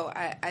them. So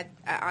I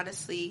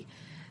honestly,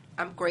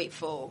 I'm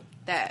grateful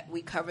that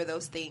we cover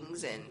those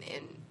things and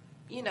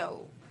you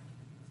know.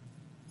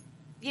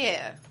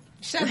 Yeah.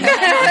 Shut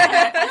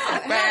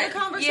that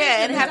right.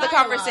 Yeah, and have the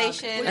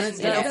conversation and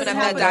open up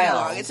that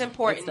dialogue. It's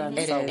important.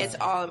 It's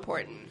all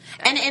important.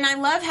 And I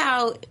love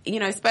how, you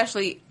know,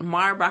 especially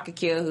Mara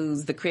Bracacchia,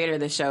 who's the creator of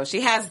the show,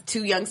 she has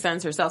 2 young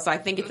sons herself, so I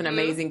think it's an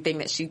amazing thing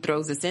that she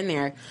throws this in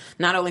there,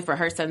 not only for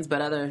her sons,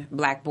 but other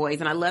black boys.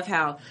 And I love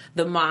how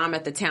the mom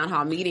at the town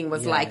hall meeting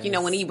was like, you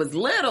know, when he was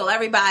little,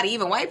 everybody,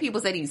 even white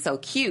people, said he's so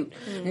cute.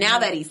 Now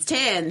that he's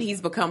 10,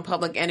 he's become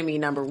public enemy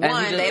number 1.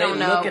 And they don't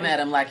know. Looking at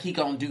him like he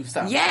gonna do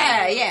something.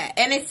 Yeah.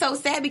 And it's so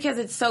sad because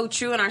it's so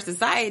true in our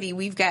society.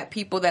 We've got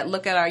people that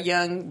look at our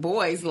young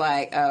boys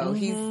like, oh,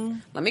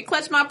 let me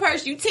clutch my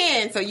purse, you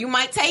 10, so you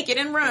might take it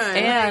and run.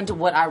 And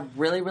what I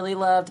really, really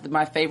loved,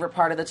 my favorite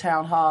part of the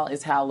town hall,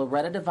 is how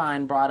Loretta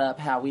Devine brought up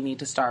how we need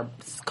to start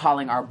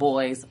calling our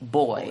boys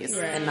boys.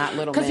 Right. And not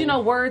little men. Because, you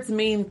know, words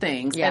mean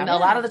things. Yeah. And a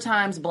lot of the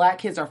times, black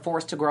kids are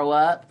forced to grow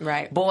up.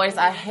 Right. Boys,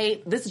 I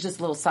hate, this is just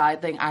a little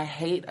side thing, I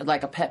hate,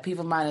 like a pet peeve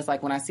of mine is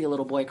like when I see a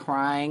little boy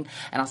crying,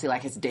 and I'll see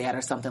like his dad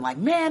or something like,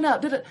 man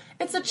up,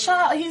 it's a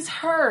child, he's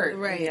hurt.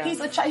 Right. Yeah. He's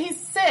a child, he's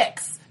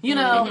 6. You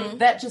know,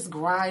 that just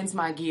grinds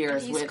my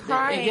gears. He's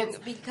crying it gets,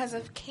 because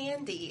of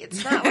candy.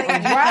 It's not like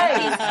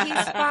right.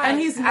 He's fine. And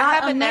he's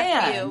not a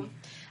man.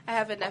 I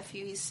have a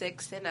nephew. He's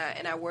 6, and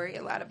I worry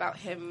a lot about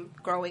him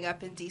growing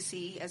up in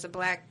DC as a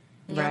black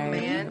young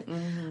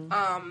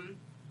man.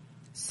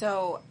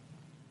 So,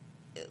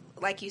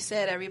 like you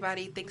said,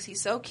 everybody thinks he's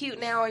so cute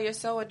now, or you're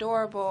so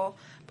adorable.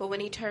 But when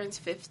he turns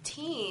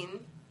 15,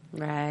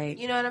 right?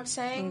 You know what I'm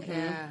saying?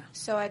 Yeah.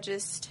 So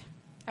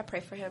I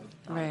pray for him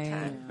all the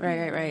time.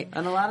 Right.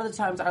 And a lot of the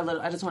times,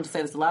 I just want to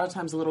say this, a lot of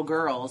times little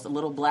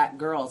black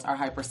girls are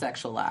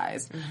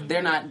hypersexualized.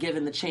 They're not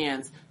given the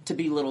chance to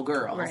be little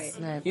girls.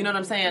 Right. You know what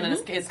I'm saying? And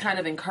it's kind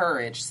of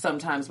encouraged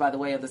sometimes by the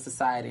way of the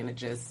society, and it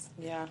just,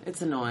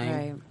 it's annoying.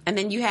 Right. And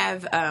then you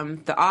have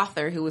the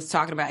author who was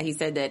talking about, he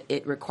said that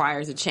it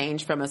requires a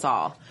change from us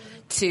all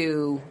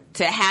to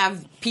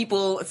have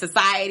people,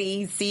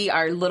 society, see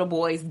our little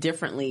boys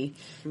differently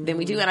than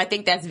we do. And I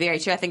think that's very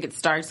true. I think it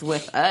starts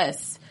with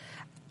us.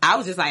 I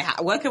was just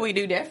like, what can we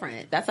do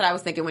different? That's what I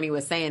was thinking when he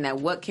was saying that.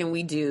 What can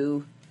we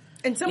do?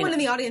 And someone in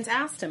the audience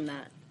asked him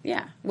that.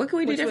 Yeah. What can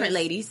we do different,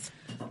 ladies?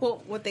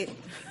 Well, what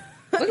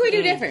can we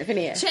do different,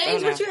 Fania?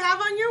 Change what you have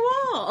on your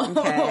wall.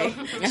 Okay.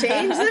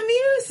 Change the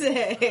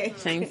music.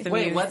 Change the music.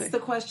 Wait, what's the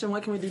question?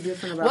 What can we do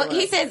different about Well,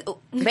 he says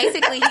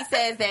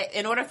that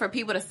in order for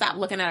people to stop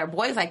looking at our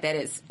boys like that,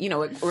 it's, you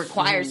know, it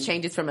requires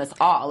changes from us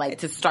all, like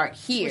to start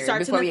here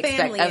before we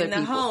expect other in the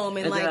people. home,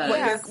 and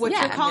like what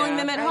you're calling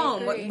them at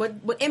home,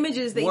 what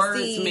images they Words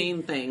see. Words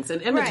mean things,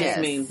 and images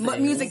mean things.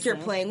 What music you're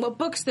playing, what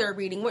books they're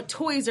reading, what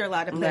toys they're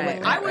allowed to play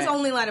with. I was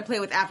only allowed to play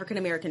with African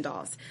American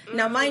dolls.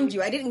 Now, mind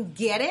you, I didn't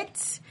get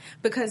it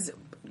because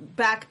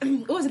back,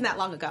 it wasn't that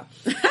long ago.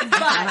 But way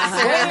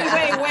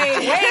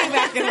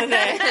back in the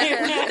day.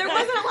 There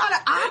wasn't a lot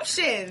of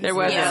options. There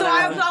wasn't. So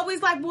I was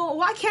always like, well,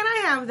 why can't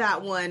I have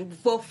that one?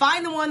 Well,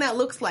 find the one that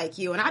looks like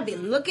you. And I'd be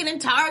looking in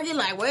Target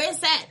like, where's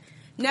that?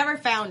 Never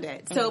found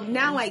it. So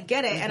now I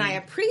get it, and I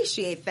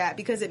appreciate that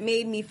because it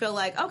made me feel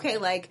like, okay,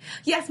 like,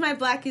 yes, my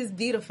black is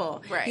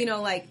beautiful. Right. You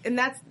know, like, and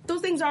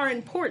those things are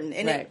important.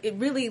 And it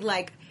really,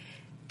 like,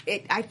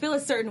 I feel a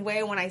certain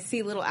way when I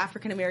see little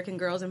African American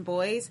girls and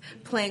boys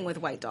playing with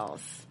white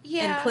dolls.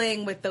 Yeah. And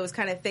playing with those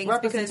kind of things.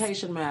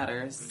 Representation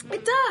matters.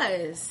 It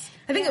does.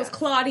 I think it was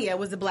Claudia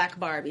was the black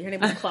Barbie. Her name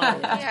was Claudia.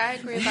 Yeah, I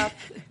agree about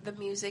the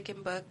music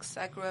and books.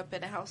 I grew up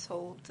in a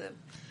household of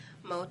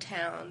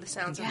Motown, the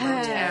sounds of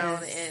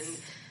Motown, and,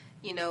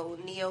 you know,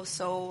 neo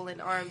soul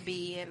and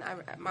R&B. And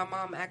my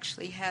mom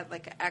actually had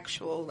like an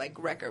actual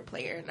like record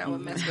player, and I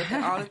would mess with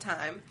it all the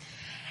time.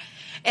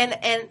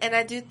 And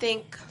I do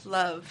think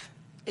love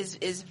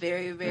is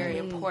very, very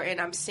important.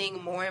 I'm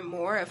seeing more and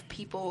more of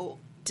people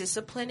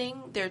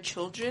disciplining their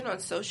children on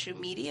social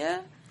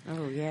media.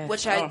 Oh, yeah.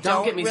 Which I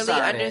don't really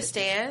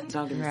understand.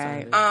 Don't get me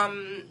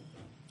started.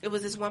 It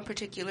was this one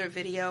particular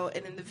video,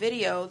 and in the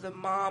video, the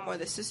mom or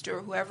the sister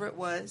or whoever it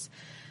was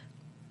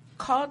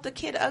called the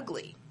kid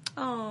ugly.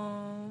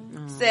 Oh.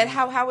 Said,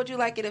 how would you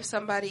like it if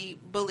somebody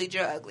bullied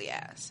your ugly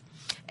ass?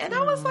 And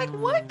I was like,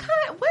 what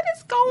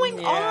is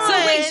going on?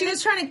 So wait, she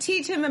was trying to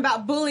teach him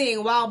about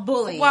bullying while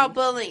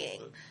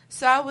bullying.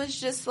 So I was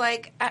just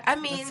like, I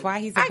mean, that's why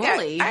he's a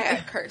bully. I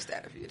got cursed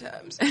at a few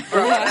times.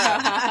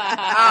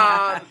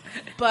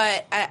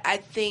 But I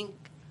think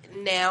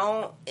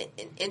now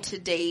in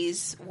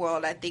today's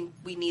world, I think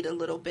we need a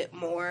little bit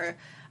more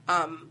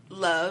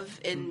love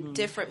and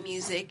different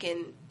music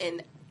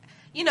and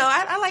you know,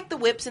 I like the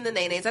whips and the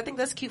nays. I think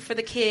that's cute for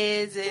the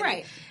kids. And,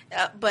 right.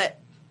 But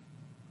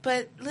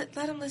let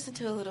them listen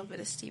to a little bit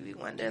of Stevie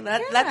Wonder.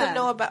 Let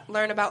them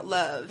learn about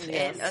love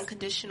and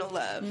unconditional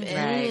love.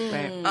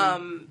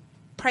 And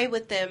pray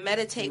with them,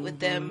 meditate with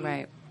them.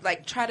 Right.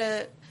 Like, try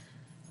to,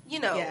 you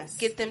know,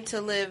 get them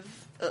to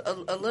live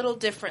a little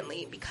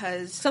differently,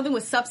 because something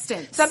with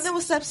substance.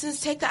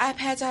 Take the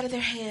iPads out of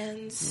their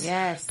hands.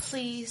 Yes,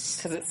 please.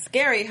 Because it's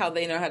scary how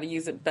they know how to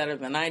use it better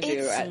than I do.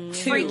 It's at 2.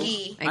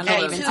 freaky. At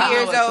 2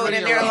 years old,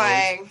 and they're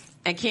like.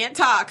 And can't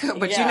talk,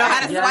 but you know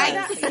how to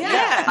swipe.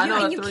 I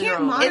know. And you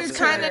can't monitor. It's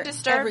kind of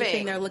disturbing.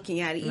 Everything they're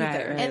looking at either,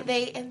 and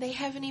they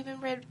haven't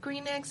even read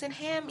Green Eggs and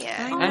Ham yet,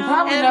 and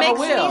probably and never it makes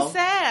will. Me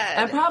sad.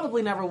 And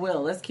probably never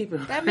will. Let's keep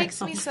it. That makes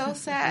me so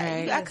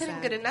sad. I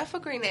couldn't get enough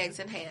of Green Eggs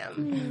and Ham.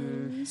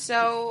 Mm-hmm.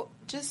 So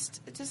just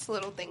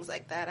little things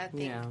like that, I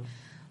think,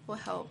 will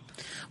help.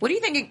 What do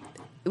you think?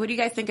 What do you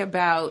guys think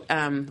about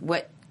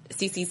what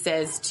Cece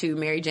says to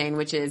Mary Jane,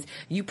 which is,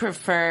 you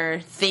prefer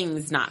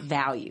things, not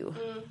value?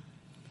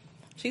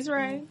 She's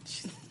right.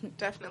 She's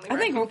definitely right. I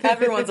think everyone's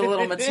everyone's a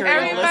little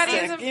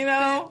materialistic, you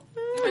know?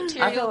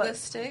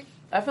 Materialistic.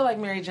 I feel like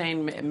Mary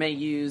Jane may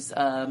use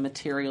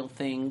material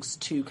things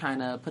to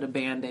kind of put a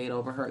Band-Aid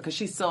over her, because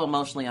she's so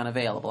emotionally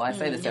unavailable. I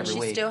say this every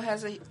week. She still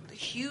has a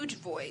huge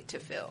void to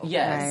fill.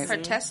 Yes. Her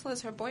Tesla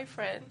is her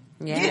boyfriend.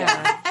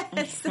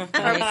 Yes.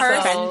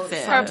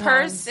 Her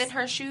purse and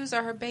her shoes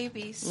are her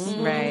babies.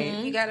 Mm-hmm.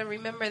 Right. You got to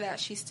remember that.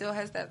 She still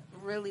has that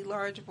really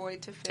large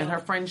void to fill. And her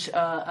French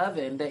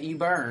oven that you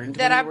burned.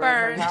 That I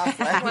burned.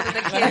 One of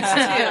the kids, too.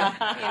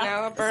 You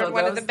know, I burned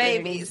one of the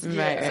babies. So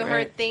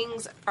her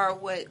things are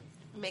what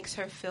makes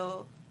her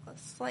feel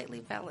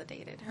slightly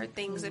validated. Her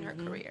things in her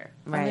career.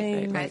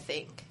 I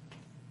think.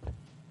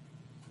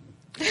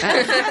 You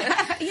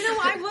know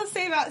what I will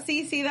say about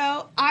Cece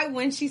though?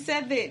 When she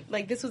said that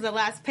like this was the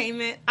last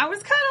payment, I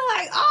was kind of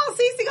like, oh,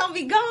 Cece gonna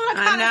be gone.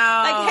 I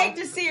know. Like hate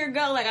to see her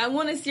go. Like I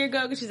want to see her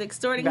go because she's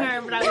extorting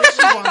her, but I wish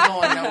she wasn't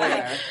going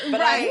nowhere.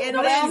 But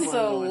I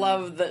also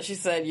love that she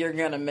said, "You're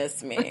gonna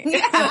miss me."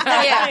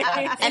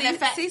 Yeah. And the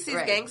fact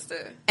Cece's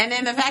gangster. And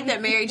then the fact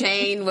that Mary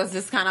Jane was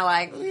just kind of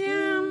like, maybe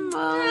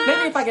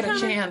if I get a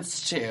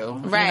chance to,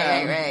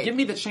 right. Give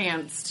me the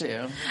chance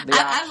to.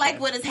 I like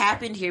what has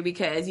happened here,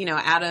 because you know,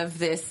 out of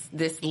this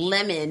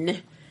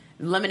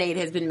lemonade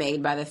has been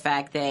made by the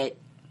fact that,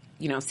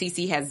 you know,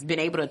 Cece has been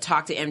able to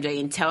talk to MJ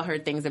and tell her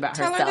things about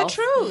herself. Tell her the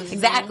truth.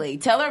 Exactly.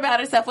 Tell her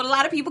about herself. What a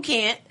lot of people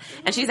can't.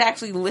 And she's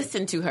actually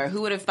listened to her.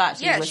 Who would have thought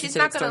she'd listen to she's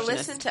not going to extortionists?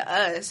 Listen to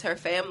us, her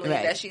family,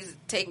 that she's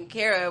taking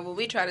care of. When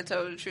we try to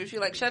tell her the truth, she's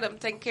like, shut up, I'm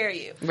taking care of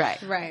you.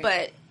 Right.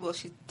 But, well,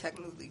 she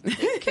technically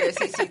taking care of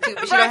Cece too,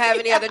 but she don't have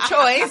any other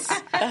choice.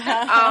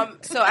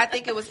 So I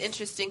think it was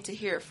interesting to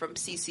hear it from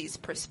Cece's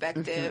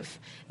perspective,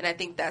 and I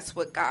think that's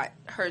what got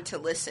her to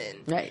listen.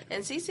 Right.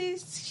 And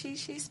Cece,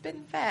 she's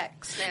spitting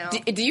facts now.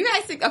 Do you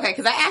guys think, okay,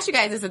 because I asked you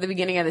guys this at the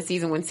beginning of the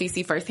season when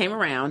Cece first came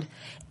around,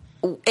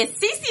 is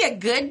Cece a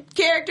good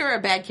character or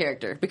a bad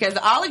character? Because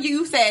all of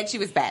you said she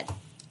was bad.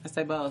 I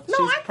say both. No,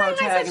 she's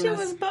I said she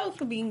was both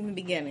for being in the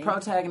beginning.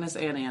 Protagonist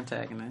and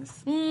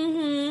antagonist.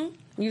 Mm-hmm.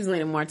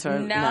 Usually more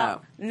toward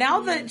now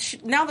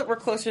that we're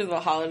closer to the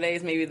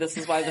holidays, maybe this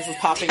is why this is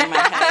popping in my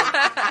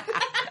head.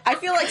 I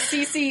feel like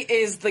Cece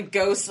is the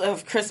ghost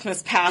of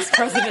Christmas past,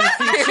 present, and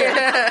future.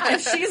 And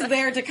she's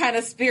there to kind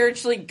of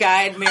spiritually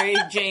guide Mary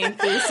Jane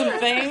through some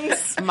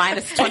things.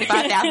 Minus $25,000.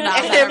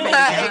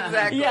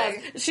 Exactly.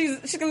 Yes,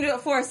 she's going to do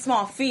it for a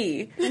small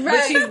fee. Right.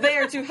 But she's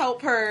there to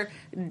help her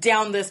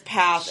down this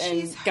path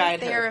and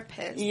guide her.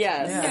 Therapist.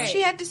 Yes. Yeah. If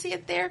she had to see a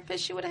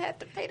therapist, she would have had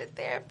to pay the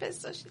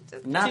therapist. So she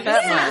just not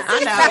that much.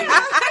 I know.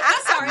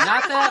 I'm sorry.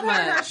 Not that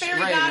much. Her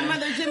fairy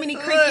godmother, Jiminy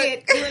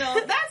Cricket.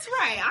 That's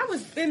right. I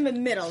was in the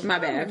middle. My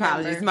bad.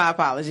 My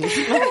apologies.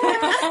 No,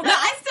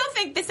 I still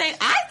think the same.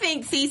 I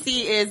think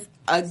Cece is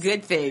a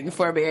good thing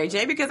for Mary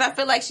Jane, because I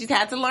feel like she's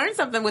had to learn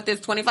something with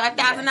this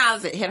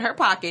 $25,000 that hit her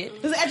pocket.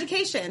 It was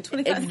education.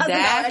 $25,000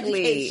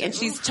 exactly. education. And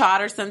she's taught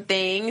her some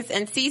things.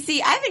 And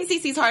Cece, I think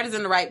Cece's heart is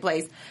in the right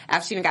place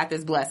after she got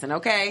this blessing.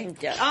 Okay.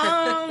 Yeah. She's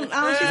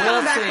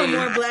coming back for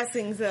more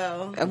blessings,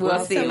 though.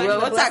 We'll see.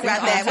 We'll talk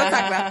about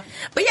that.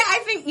 But yeah, I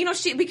think, you know,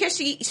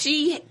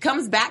 she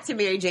comes back to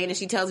Mary Jane and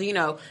she tells her, you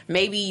know,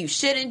 maybe you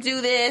shouldn't do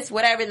this,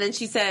 whatever. And then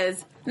she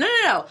says,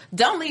 No.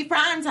 Don't leave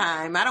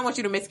primetime. I don't want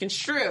you to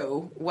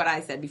misconstrue what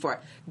I said before.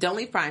 Don't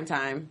leave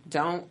primetime.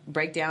 Don't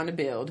break down the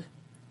build.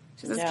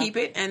 Just keep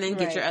it and then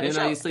get your other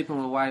show. You're sleeping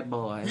with white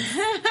boys. Which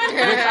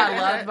I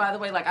loved, by the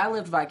way. Like, I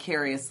lived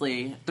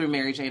vicariously through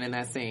Mary Jane in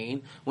that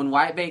scene. When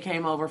White Bay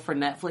came over for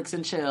Netflix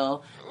and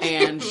chill,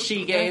 and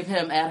she gave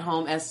him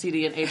at-home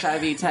STD and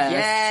HIV tests.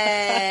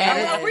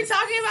 Yes. Are we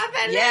talking about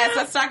that now? Yes,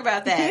 let's talk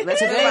about that.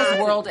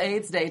 Today's World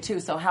AIDS Day, too,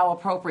 so how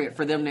appropriate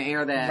for them to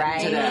air that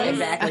today.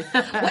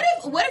 Exactly.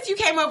 What if you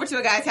came over to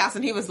a guy's house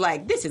and he was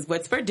like, this is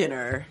what's for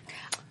dinner?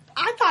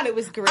 I thought it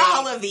was great.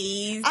 All of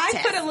these. I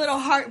put a little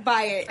heart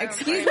by it.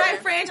 Excuse my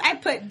French. I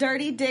put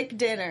dirty dick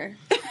dinner.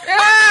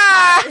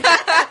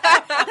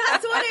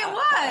 That's what it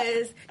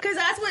was. Because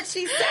that's what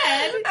she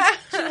said.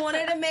 She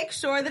wanted to make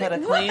sure that Put a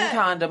clean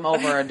condom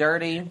over a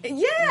dirty.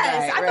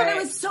 Yes. I thought it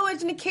was so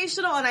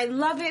educational, and I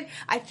love it.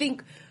 I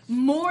think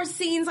more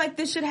scenes like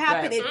this should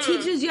happen. Right. It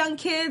teaches young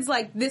kids,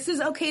 like, this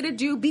is okay to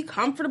do. Be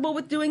comfortable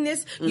with doing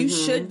this. You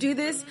should do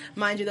this.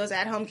 Mind you, those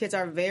at-home kids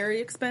are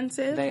very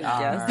expensive. They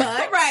are.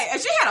 But, right.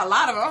 And she had a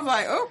lot of them. I was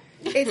like, oh.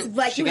 It's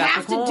like, you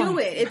have to do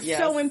it. It's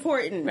so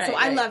important. Right, so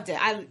I loved it.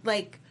 I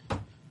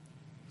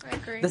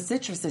agree. The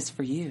citrus is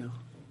for you.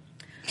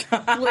 Which,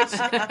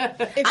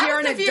 if you're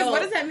an adult,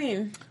 what does that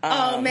mean?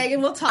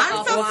 Megan, we'll talk.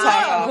 I'm so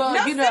well,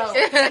 no,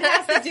 it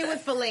has to do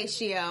with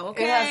fellatio.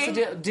 Okay, it has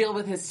to deal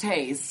with his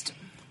taste.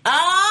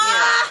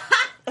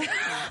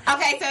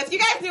 Okay, so if you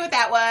guys knew what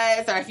that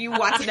was, or if you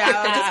want to know,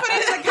 just put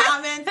it in the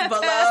comments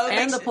below.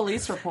 And the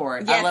police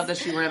report. Yes. I love that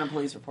she ran a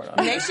police report on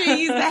it. Make sure you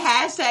use the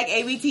hashtag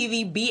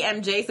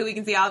ABTVBMJ so we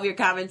can see all of your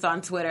comments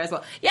on Twitter as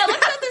well. Yeah,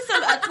 let's go through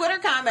some Twitter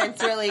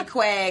comments really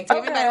quick. Do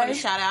you anybody want to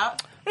shout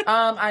out?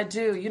 I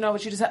do. You know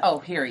what you just said? Oh,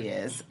 here he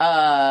is.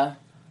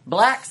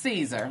 Black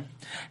Caesar.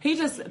 He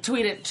just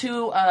tweeted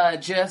two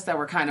GIFs that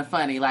were kind of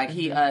funny. Like,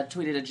 he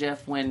tweeted a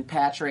GIF when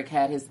Patrick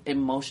had his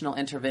emotional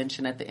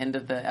intervention at the end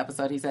of the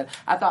episode. He said,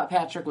 I thought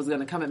Patrick was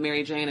going to come at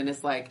Mary Jane, and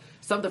it's like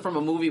something from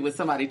a movie with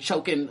somebody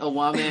choking a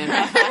woman.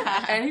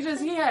 And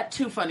he had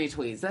two funny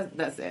tweets.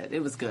 That's it.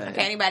 It was good.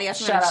 Okay, anybody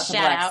else shout out to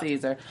Black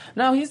Caesar?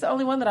 No, he's the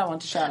only one that I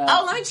want to shout out.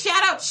 Oh, let me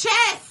shout out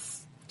Chess.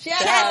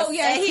 Chess. Oh,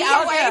 yeah. He's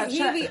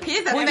a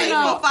faithful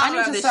follower.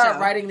 I need to start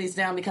writing these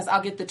down because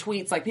I'll get the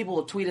tweets. Like, people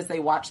will tweet as they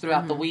watch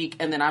throughout the week,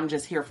 and then I'm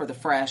just here for the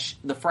fresh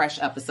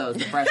episodes,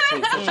 the fresh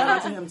tweets. So shout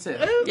out to him, too.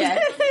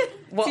 Yeah.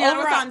 Well,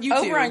 over on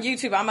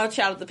YouTube, I'm going to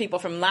shout out the people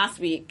from last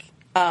week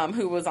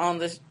who was on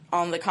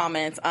the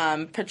comments.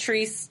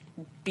 Patrice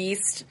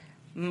Beast,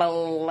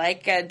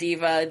 Malika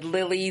Diva,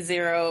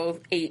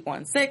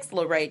 Lily0816,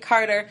 Lorraine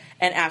Carter,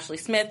 and Ashley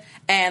Smith.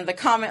 And the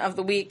comment of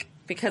the week,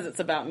 because it's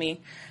about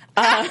me,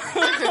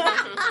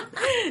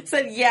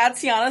 said, yeah,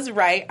 Tiana's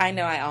right. I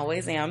know I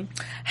always am.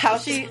 How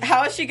is she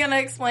going to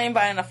explain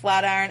buying a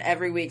flat iron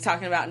every week,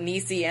 talking about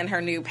Niecy and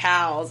her new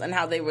pals and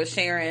how they were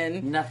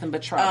sharing nothing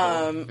but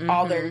trouble,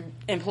 all their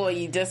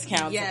employee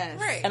discounts. Yes.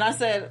 Right. And I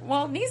said,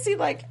 well, Niecy,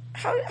 like,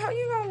 how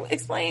you going to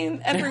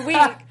explain every week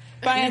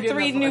buying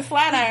 3 new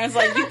flat irons?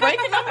 Like, you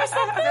breaking them or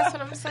something? That's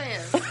what I'm saying.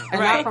 And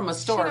not from a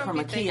store, from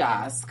a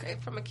kiosk.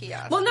 From a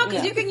kiosk. Well, no,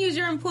 because you can use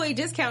your employee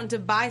discount to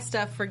buy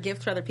stuff for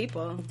gift to other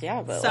people.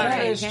 Yeah, but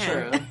that is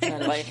true.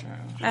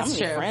 That's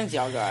true. Friends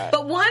y'all got.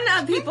 But one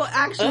of people,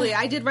 actually,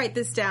 I did write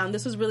this down.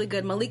 This was really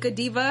good. Malika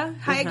Diva,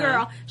 hi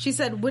girl. She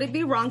said, would it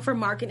be wrong for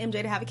Mark and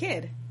MJ to have a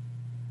kid?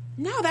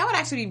 No, that would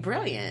actually be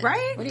brilliant.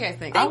 Right? What do you guys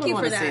think? Thank you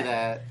for that. See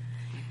that.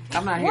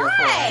 I'm not here for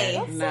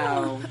it.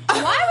 No.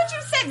 Why would you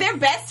say they're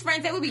best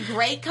friends? They would be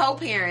great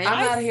co-parents.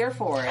 I'm not here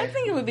for it. I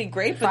think it would be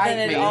great, but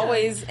then it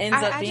always ends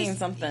up being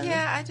something.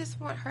 Yeah, I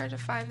just want her to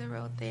find the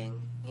real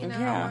thing. You know,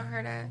 I want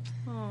her to,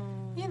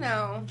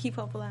 keep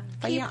hope alive.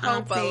 Keep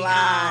hope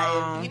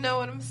alive. You know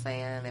what I'm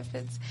saying? If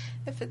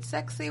it's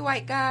sexy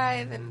white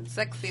guy, then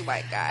sexy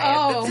white guy.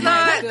 Oh, if it's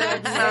not,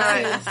 then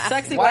not.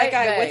 Sexy white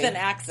guy with an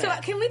accent. So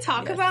can we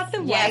talk about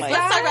the white guy?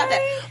 Let's talk about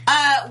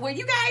that. Were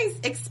you guys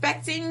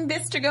expecting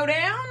this to go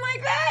down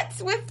like that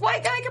with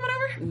white guy coming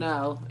over?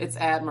 No, it's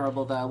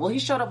admirable though. Well, he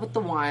showed up with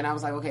the wine. I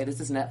was like, okay, this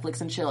is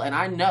Netflix and chill. And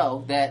I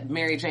know that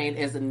Mary Jane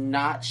is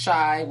not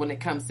shy when it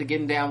comes to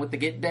getting down with the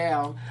get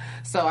down.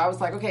 So I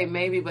was like, okay,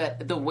 maybe,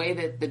 but the way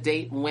that the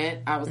date went,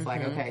 I was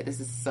like, okay, this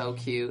is so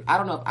cute. I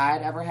don't know if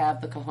I'd ever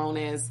have the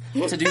cojones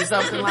to do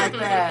something like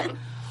that,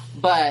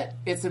 but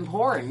it's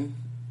important.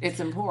 It's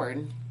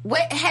important.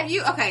 What have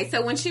you? Okay,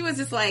 so when she was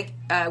just like,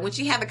 when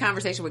she had the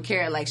conversation with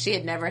Kara, like she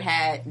had never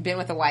been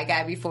with a white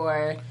guy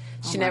before.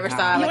 She never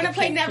saw. You want to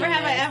play Never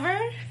Have I Ever?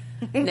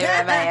 Never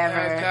have I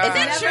ever. Is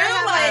that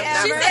true? Like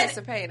she said,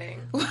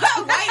 participating.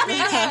 White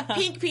men have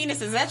pink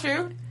penises. Is that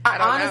true? I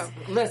don't know.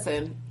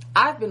 Listen.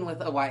 I've been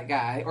with a white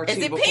guy or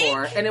two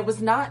before, and it was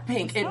not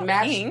pink. It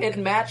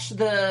matched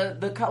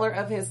the color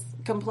of his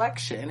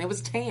complexion. It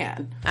was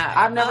tan.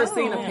 I've never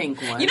seen a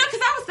pink one. You know,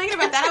 because I was thinking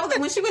about that. I was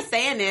when she was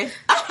saying this,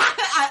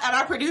 and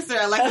our producer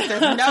Alexa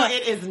says, "No,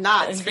 it is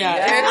not pink."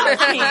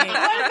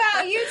 What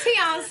about you,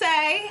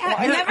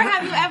 Beyonce? Never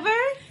have you ever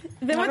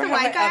been with a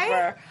white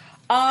guy?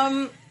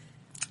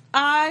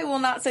 I will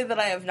not say that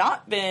I have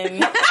not been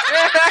playful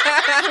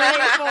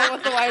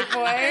with the white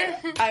boy.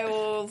 I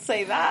will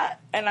say that,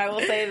 and I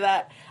will say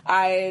that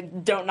I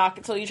don't knock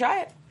it till you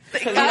try it.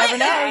 Because you never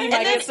know, you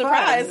might get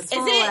surprised. Is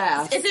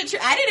it true?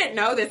 I didn't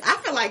know this. I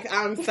feel like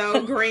I'm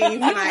so green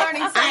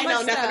tonight. I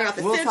know nothing about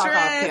the citrus.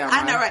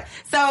 I know, right?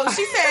 So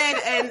she said,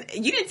 and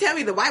you didn't tell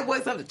me the white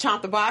boys love to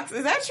chomp the box.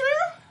 Is that true?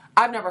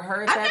 I've never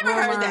heard that. I've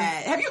never heard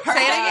that. Have you heard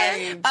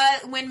it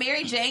again? When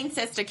Mary Jane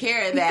says to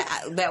Kara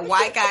that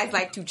white guys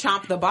like to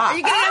chomp the box. Are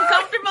you getting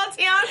uncomfortable,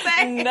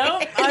 Beyonce?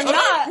 No, I'm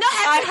not. No,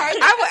 have you heard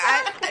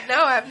that?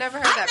 No, I've never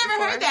heard that before. I've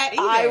never heard that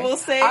either. I will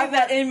say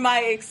that in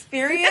my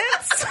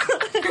experience,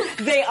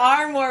 they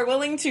are more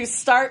willing to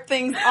start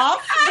things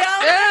off than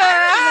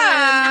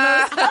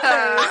most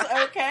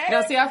others, okay?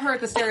 Now, see, I've heard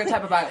the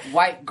stereotype about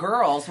white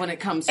girls when it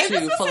comes to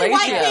fellatio.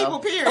 White people,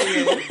 period.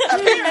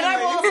 And I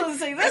will also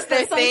say this,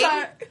 that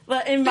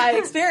sometimes, in my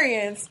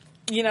experience,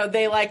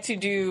 they like to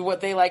do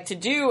what they like to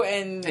do,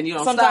 and you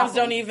don't sometimes stop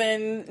don't them.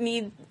 even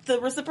need the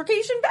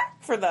reciprocation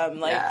back for them.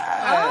 Like,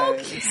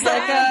 it's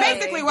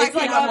basically white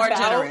people are more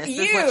generous.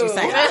 You. Is what you're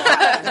saying.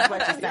 That's what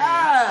you're saying.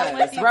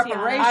 Yes,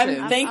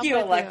 reparations. Thank you,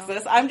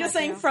 Alexis. I'm just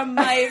saying from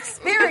my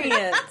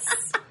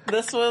experience.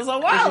 This was a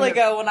while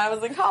ago when I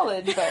was in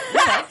college, but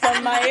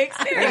from my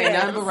experience. Ain't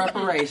nothing but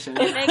reparations.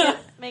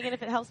 Megan,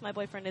 if it helps, my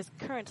boyfriend is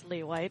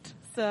currently white.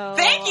 So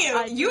thank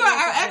you. You are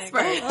our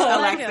expert,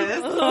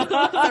 Alexis.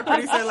 Our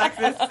producer,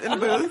 Alexis, in the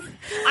booth.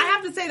 I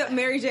have to say that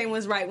Mary Jane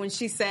was right when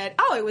she said,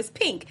 "Oh, it was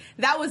pink."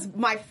 That was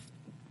my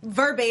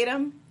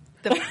verbatim,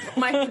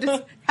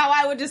 how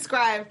I would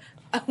describe.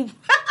 No,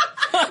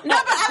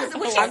 but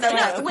when she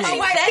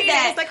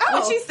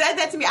said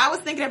that to me, I was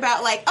thinking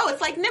about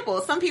it's like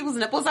nipples. Some people's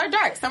nipples are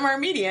dark, some are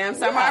medium,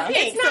 some are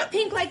pink. It's not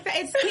pink like that.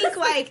 It's pink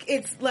like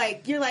it's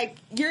like you're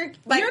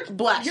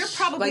blush. You're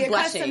probably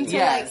like accustomed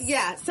blushing.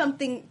 to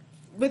something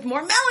with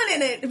more melanin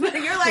in it, but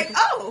you're like,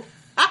 oh.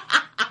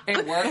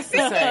 It works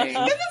the same.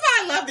 This is why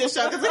I love this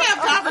show, because we have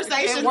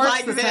conversations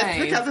like this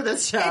because of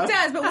this show. It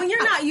does, but when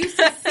you're not used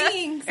to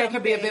seeing something, it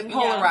can be a bit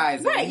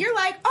polarizing. Right, you're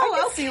like,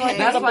 oh, okay. Like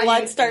the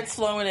blood starts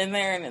flowing in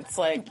there, and it's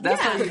like...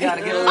 That's when you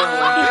gotta get a little...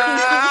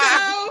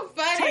 So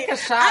funny. Take a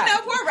shot. I know,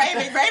 poor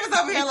Raven. Raven's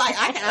over here like,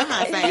 I'm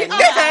not saying.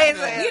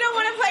 You don't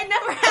want to play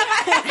Never Have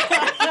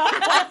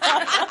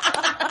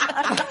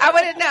I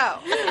wouldn't know.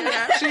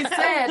 She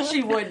said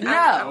she would know.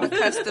 I'm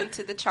accustomed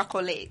to the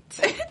chocolate.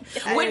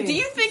 Do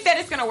you think that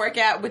it's going to work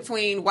out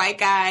between White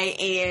Guy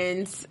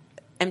and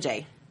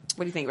MJ?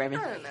 What do you think, Raven?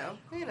 I don't know.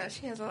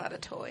 She has a lot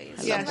of toys.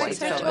 Yeah, she's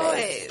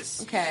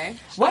toys. Okay.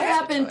 What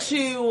happened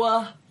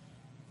to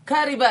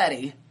Cuddy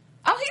Buddy?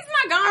 Oh, he's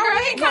not gone, girl.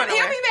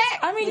 He'll be back.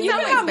 I mean, you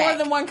have more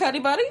than one Cuddy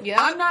Buddy. Yeah.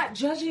 I'm not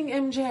judging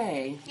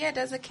MJ. Yeah,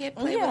 does a kid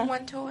play with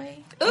one toy?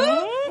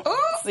 Ooh.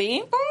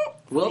 See?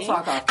 We'll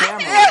talk off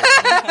camera.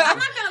 I'm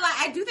not gonna lie.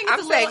 I do think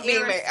it's I'm saying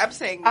Mary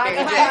Jane.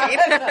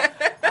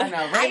 I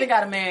know. Raven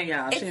got a man,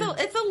 y'all. It's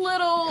a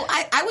little.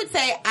 I would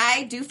say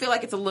I do feel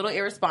like it's a little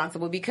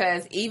irresponsible,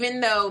 because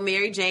even though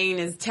Mary Jane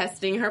is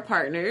testing her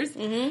partners,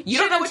 you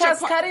don't know what your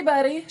Cuddy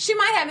Buddy. She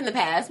might have in the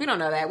past. We don't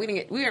know that.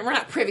 We're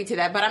not privy to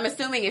that. But I'm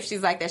assuming if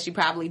she's like that, she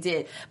probably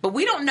did. But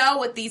we don't know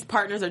what these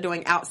partners are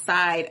doing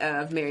outside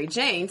of Mary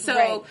Jane.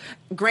 So,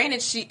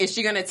 granted, is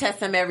she going to test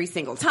them every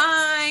single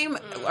time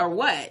or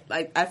what?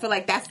 Like, I feel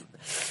like that's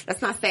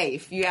not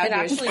safe. You out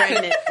here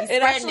spreading it.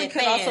 It actually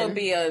could also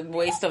be a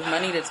waste of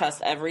money to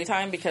test every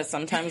time, because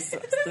sometimes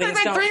things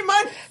don't. 3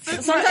 months.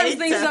 Sometimes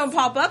things don't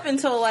pop up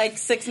until like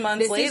 6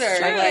 months later.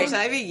 Like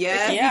HIV,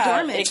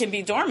 it can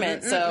be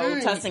dormant. So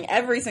testing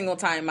every single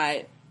time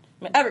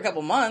every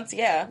couple months,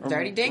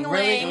 Dirty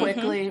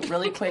dingling.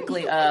 Really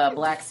quickly,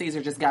 Black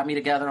Caesar just got me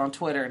together on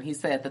Twitter, and he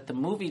said that the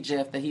movie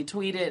GIF that he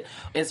tweeted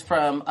is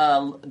from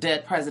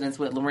Dead Presidents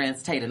with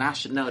Lorenz Tate, and I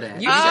should know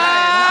that. You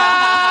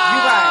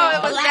right.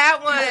 It was that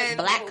one.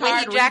 Black when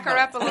card he jack her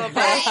up a little bit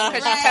because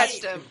she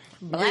touched him.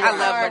 I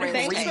love Lorenz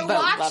Tate. Thanks for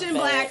watching,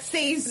 Black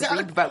Caesar.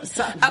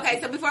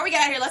 Okay, so before we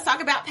get out of here, let's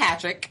talk about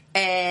Patrick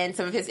and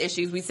some of his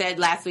issues. We said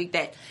last week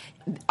that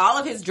all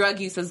of his drug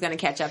use was going to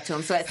catch up to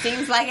him, so it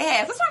seems like it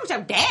has. What's wrong with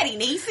your daddy,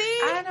 Niecy?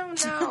 I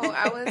don't know.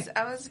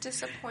 I was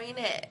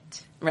disappointed.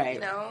 Right.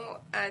 You know,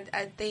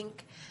 I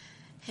think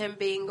him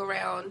being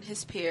around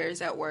his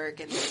peers at work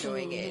and they're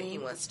doing it, he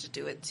wants to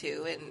do it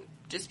too. And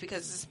just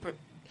because it's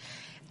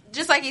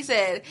just like he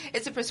said,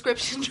 it's a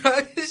prescription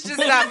drug. It's just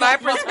not my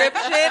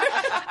prescription.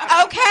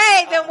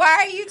 Okay, then why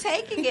are you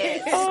taking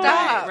it?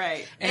 Stop.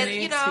 Right.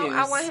 And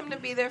I want him to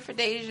be there for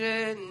Deja,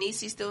 and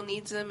Niecy still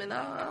needs him, and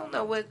I don't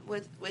know what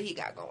he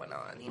got going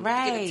on. He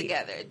needs to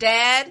get it together.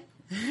 Dad,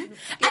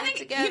 I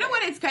think, you know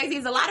what is crazy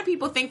is a lot of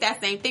people think that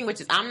same thing,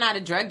 which is I'm not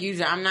a drug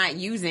user, I'm not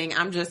using,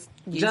 I'm just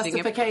using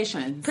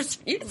justification. It's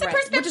a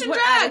prescription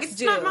drug. It's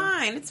not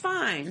mine. It's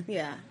fine.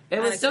 Yeah. It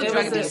was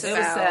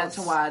sad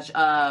to watch.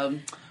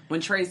 When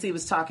Tracy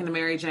was talking to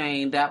Mary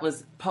Jane, that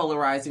was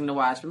polarizing to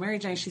watch. But Mary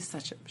Jane, she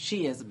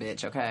is a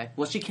bitch, okay?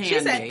 Well, she can be. She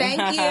said,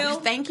 thank you.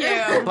 Thank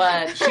you.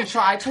 But she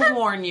tried to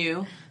warn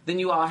you. Then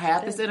you all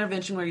had this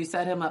intervention where you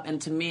set him up.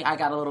 And to me, I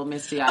got a little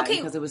misty-eyed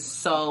because it was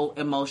so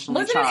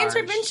emotionally charged. Was it an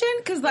intervention?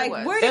 Because,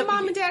 where did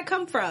mom and dad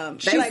come from?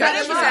 She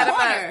set him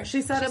up.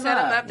 She set him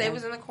up. They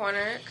was in the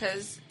corner,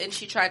 and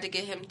she tried to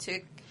get him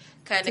to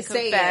kind of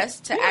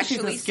confess, to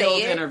actually she's a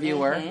skilled say it.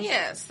 interviewer.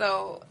 Yeah,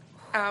 so...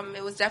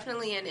 It was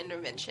definitely an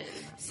intervention,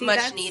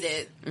 much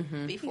needed,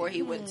 before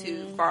he went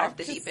too far off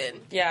the deep end.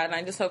 Yeah, and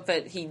I just hope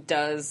that he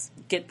does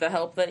get the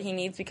help that he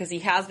needs, because he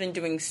has been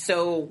doing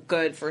so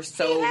good for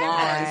so long.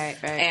 Right.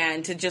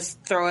 And to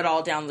just throw it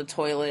all down the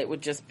toilet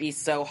would just be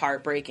so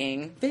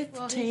heartbreaking.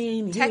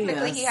 15 years.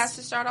 Technically, he has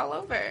to start all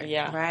over.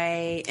 Yeah.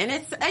 Right. And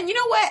you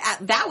know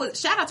what? That was,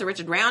 shout out to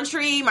Richard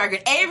Roundtree,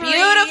 Margaret Avery.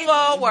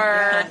 Beautiful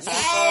work.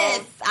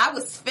 Yes. I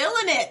was feeling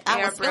it.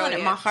 I was feeling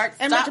it. My heart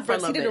stopped. And Richard for a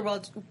Brooks, he little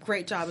did bit. a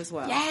great job as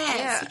well.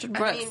 Yes. Richard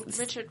Brooks. I mean,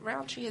 Richard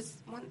Roundtree is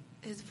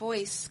his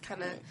voice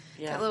kind of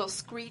that little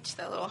screech,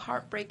 that little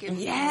heartbreaking.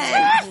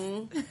 Yes.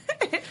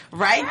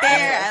 Right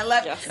there. I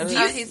love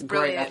it. He's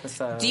brilliant.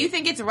 Episode. Do you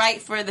think it's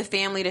right for the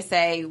family to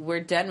say, we're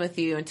done with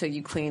you until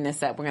you clean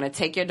this up? We're going to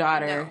take your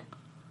daughter. No.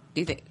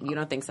 Do you think? You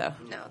don't think so?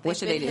 No. What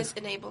should they do? His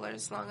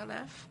enablers long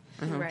enough.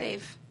 Right.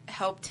 They've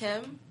helped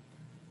him.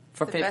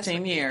 For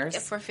 15 years.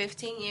 For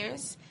 15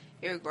 years.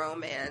 You're a grown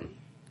man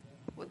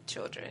with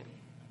children.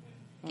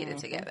 Get it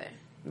together.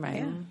 Right.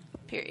 Yeah.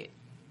 Period.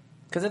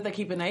 Because if they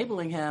keep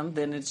enabling him,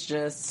 then it's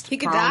just He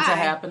could prone die. to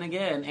happen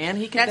again. And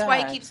he could die. That's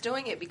why he keeps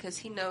doing it, because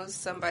he knows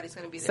somebody's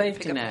going to be there Safety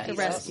to pick net. up the To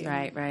rescue.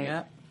 Right.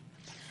 Yep.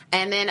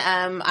 And then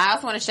I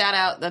also want to shout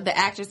out the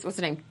actress, what's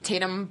her name?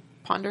 Tatum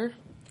Ponder?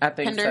 I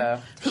think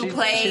so. Who She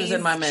plays was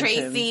in my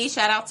mentions. Tracy.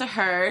 Shout out to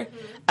her.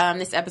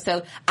 This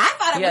episode. I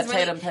thought it was really...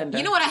 Tatum Pender.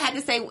 You know what I had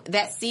to say?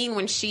 That scene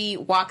when she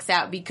walks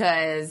out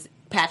because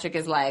Patrick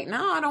is like,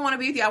 no, I don't want to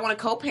be with you. I want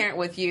to co-parent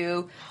with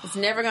you. It's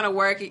never going to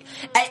work.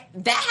 That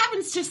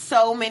happens to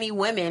so many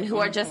women who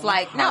are just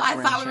like, no,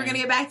 I thought we were going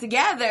to get back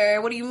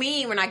together. What do you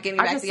mean we're not getting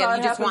back together?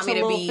 You just want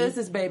me to be...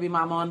 Fizz's baby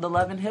mama on the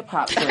Love and Hip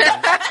Hop show.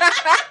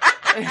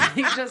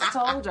 He just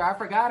told her. I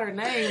forgot her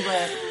name,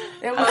 but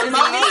it was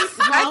Moniece.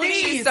 I think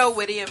she's so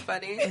witty and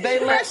funny.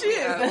 They let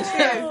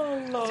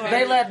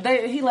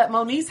he let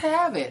Moniece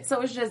have it.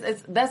 So it's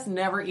just that's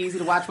never easy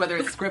to watch, whether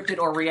it's scripted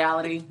or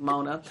reality,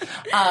 Mona.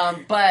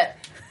 But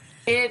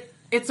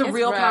it's a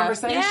real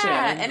conversation.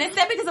 Yeah, and it's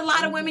sad because a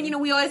lot of women, you know,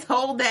 we always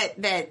hold that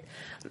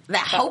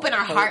hope in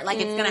our heart, like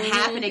it's going to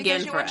happen again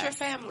because you for want us. your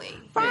family.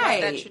 Right.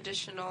 You want that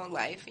traditional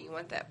life, and you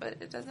want that, but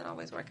it doesn't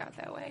always work out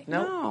that way.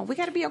 No, we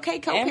got to be okay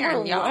And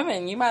co-parenting, we're y'all.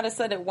 women. You might have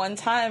said it one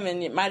time,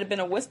 and it might have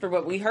been a whisper,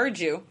 but we heard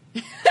you.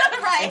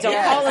 Right.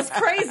 Don't call us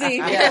crazy. We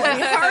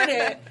heard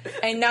it,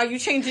 and now you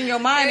changing your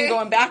mind and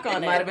going back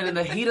on It might have been in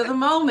the heat of the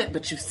moment,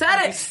 but you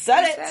said it. You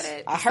said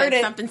it. I heard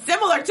it. Something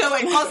similar to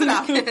it. Close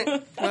enough.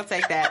 We'll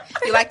take that.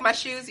 You like my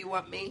shoes? You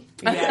want me?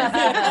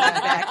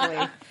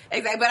 Exactly.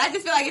 But I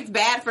just feel like it's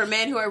bad for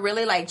men who are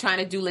really like trying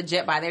to do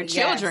legit by their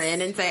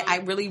children and say, I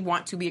really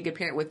want to be a good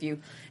parent with you.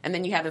 And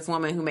then you have this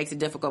woman who makes it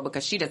difficult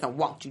because she doesn't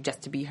want you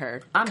just to be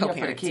her I'm here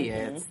co-parent. for the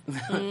kids.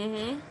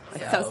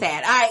 So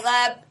sad. All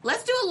right,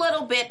 let's do a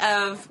little bit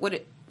of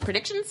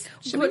predictions.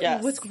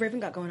 What's Raven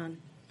got going on?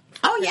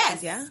 Oh,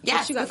 yes. Yeah? Yes.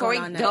 What you got Before we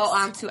going on go next?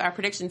 on to our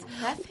predictions.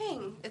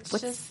 Nothing. It's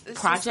What's just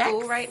projects?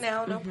 school right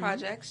now. No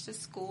projects,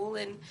 just school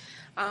and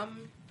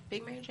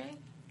Big Mary Jane.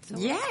 So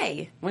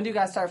Yay. When do you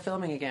guys start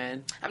filming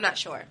again? I'm not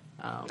sure.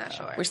 Oh, Not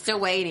sure. We're still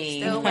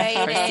waiting. Still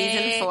waiting for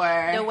season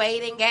 4. The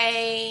waiting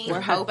game. We're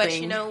hoping. But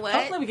you know what?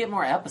 Hopefully we get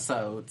more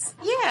episodes.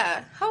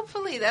 Yeah,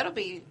 hopefully that'll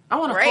be. I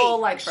want a great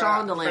full like for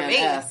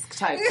Shondaland-esque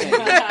type thing.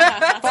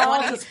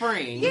 Fall to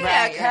spring. Yeah,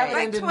 Right. Have it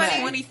like ended 20, May.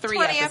 23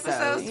 20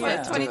 episodes. episodes.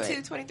 Yeah.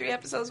 22, 23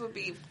 episodes would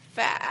be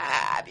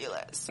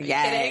fabulous. Are you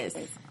Yes.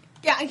 kidding?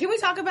 Yeah, and can we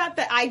talk about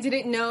that? I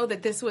didn't know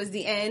that this was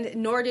the end,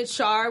 nor did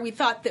Shar. We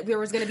thought that there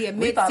was going to be a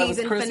We thought it was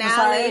mid-season Christmas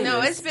finale. hiatus. No,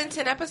 it's been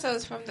 10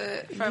 episodes from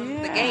the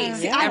gate.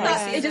 See, I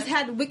thought it just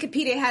had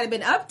Wikipedia hadn't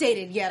been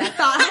updated yet. I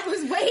thought I was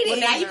waiting. Well,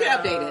 now you can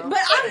update it. But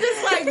I'm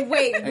just like,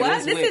 wait, what?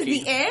 is This is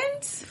wiki. the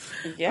end?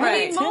 Yeah,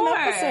 Right. 10 More.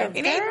 episodes.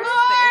 It ain't girl.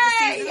 more.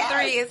 Season Yes.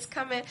 3 is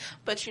coming.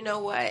 But you know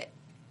what?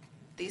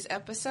 These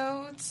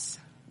episodes,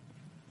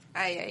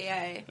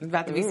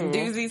 About to be some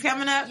doozies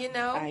coming up. you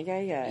know,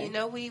 Ay. you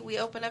know, we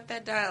open up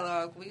that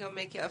dialogue. We gonna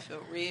make y'all feel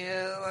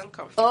real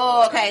uncomfortable.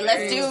 Oh, okay. Very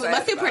Let's do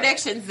excited about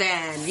predictions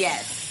then.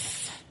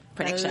 Yes.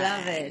 Predictions. I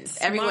love it.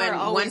 Everyone, Mara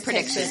one always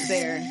prediction. takes us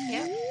there.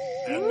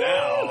 And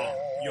now,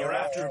 your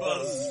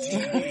AfterBuzz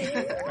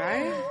TV.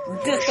 Right?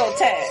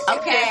 Discotheque.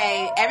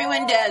 Okay,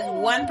 everyone does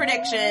one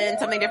prediction,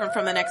 something different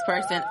from the next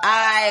person.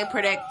 I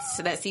predict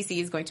that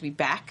Cece is going to be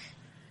back.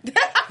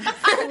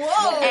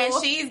 Whoa. And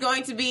she's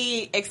going to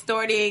be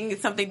extorting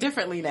something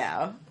differently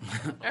now.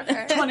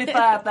 Okay.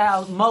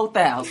 25,000 more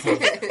thousand.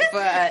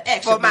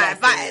 For my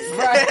advice.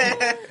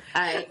 Right.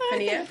 All right, I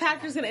Fania. think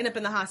Patrick's going to end up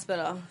in the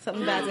hospital.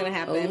 Something bad's going to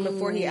happen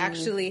before he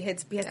actually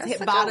hits. He has to That's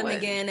hit a bottom good one.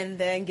 again and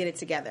then get it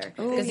together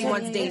because he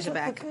wants Deja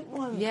back.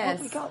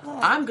 Yes.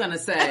 I'm gonna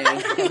say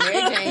Mary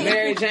Jane.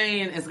 Mary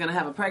Jane is gonna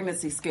have a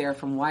pregnancy scare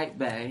from White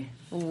Bay.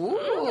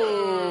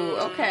 Ooh,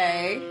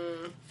 okay.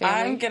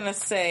 I'm going to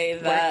say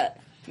that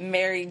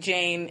Mary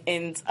Jane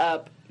ends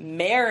up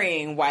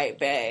marrying White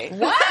Bay.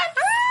 What?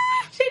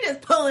 She just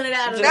pulling it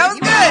out of That was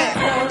good.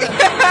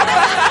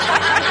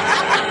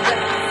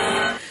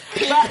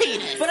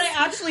 But I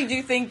actually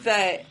do think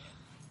that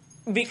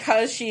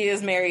because she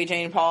is Mary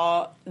Jane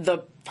Paul, the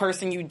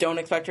person you don't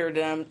expect her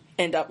to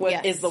end up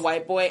with is the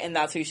white boy, and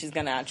that's who she's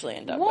going to actually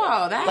end up with.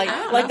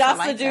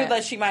 That's the dude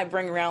that she might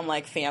bring around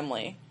like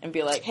family and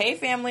be like, "Hey,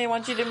 family, I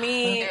want you to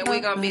meet." And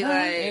we gonna be like,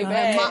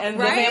 and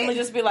the family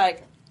just be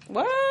like,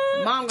 "What?"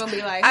 Mom gonna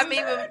be like, I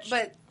mean,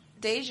 but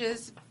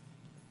Deja's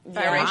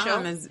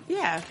biracial. I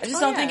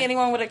just don't think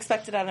anyone would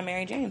expect it out of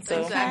Mary Jane.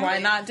 So why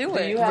not do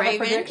it? Do you have Raven? a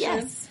prediction?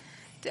 Yes.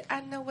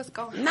 I know what's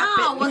going to happen.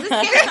 No, well, let's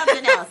give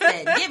something else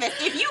then. Give us,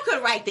 if you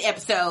could write the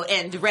episode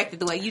and direct it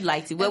the way you'd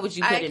like to, what would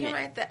you put in it? I can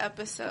write the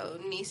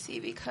episode,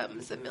 Niecy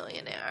becomes a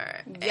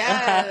millionaire.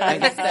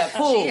 Yes.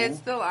 She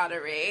hits the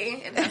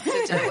lottery and has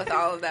to deal with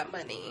all of that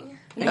money.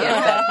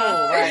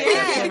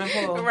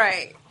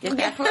 Right.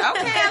 Okay,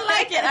 I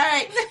like it. All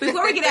right.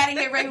 Before we get out of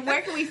here, Raven,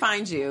 where can we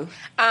find you?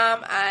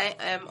 I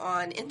am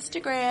on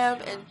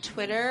Instagram and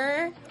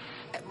Twitter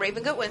at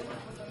Raven Goodwin.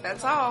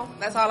 That's all.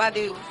 That's all I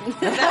do.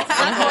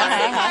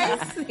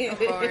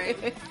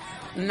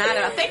 Not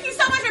at all. Thank you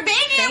so much for being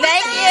here.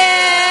 Thank you.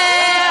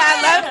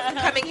 I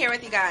love coming here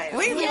with you guys.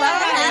 We love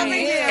having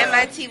you. And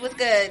my tea was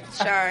good,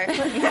 Shar. I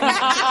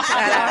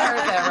heard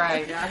that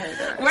right.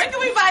 Where can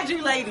we find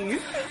you,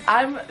 ladies?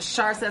 I'm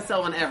Shar Says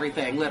So on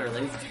everything,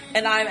 literally.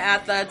 And I'm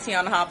at the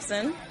Tiana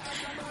Hobson.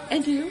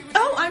 And you?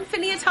 Oh, I'm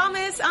Finia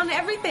Thomas on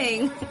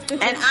everything.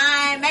 And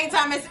I'm Meg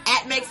Thomas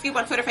at Meg Scoop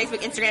on Twitter, Facebook,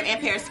 Instagram, and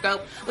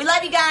Periscope. We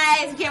love you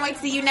guys. We can't wait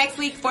to see you next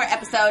week for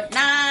episode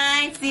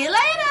 9. See you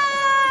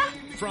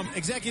later. From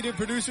executive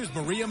producers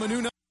Maria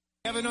Menounos,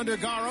 Kevin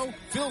Undergaro,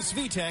 Phil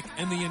Svitek,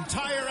 and the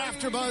entire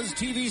AfterBuzz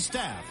TV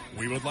staff,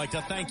 we would like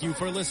to thank you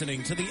for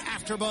listening to the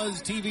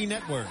AfterBuzz TV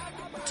network.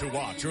 To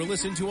watch or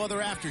listen to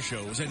other after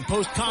shows and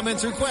post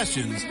comments or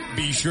questions,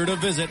 be sure to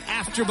visit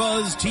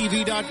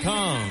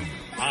AfterBuzzTV.com.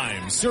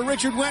 I'm Sir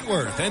Richard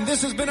Wentworth, and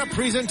this has been a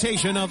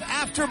presentation of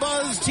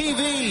AfterBuzz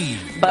TV.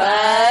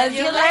 Buzz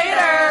you later.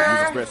 The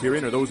views expressed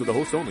herein are those of the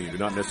host only and do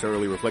not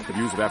necessarily reflect the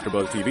views of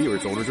AfterBuzz TV or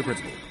its owners or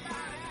principals.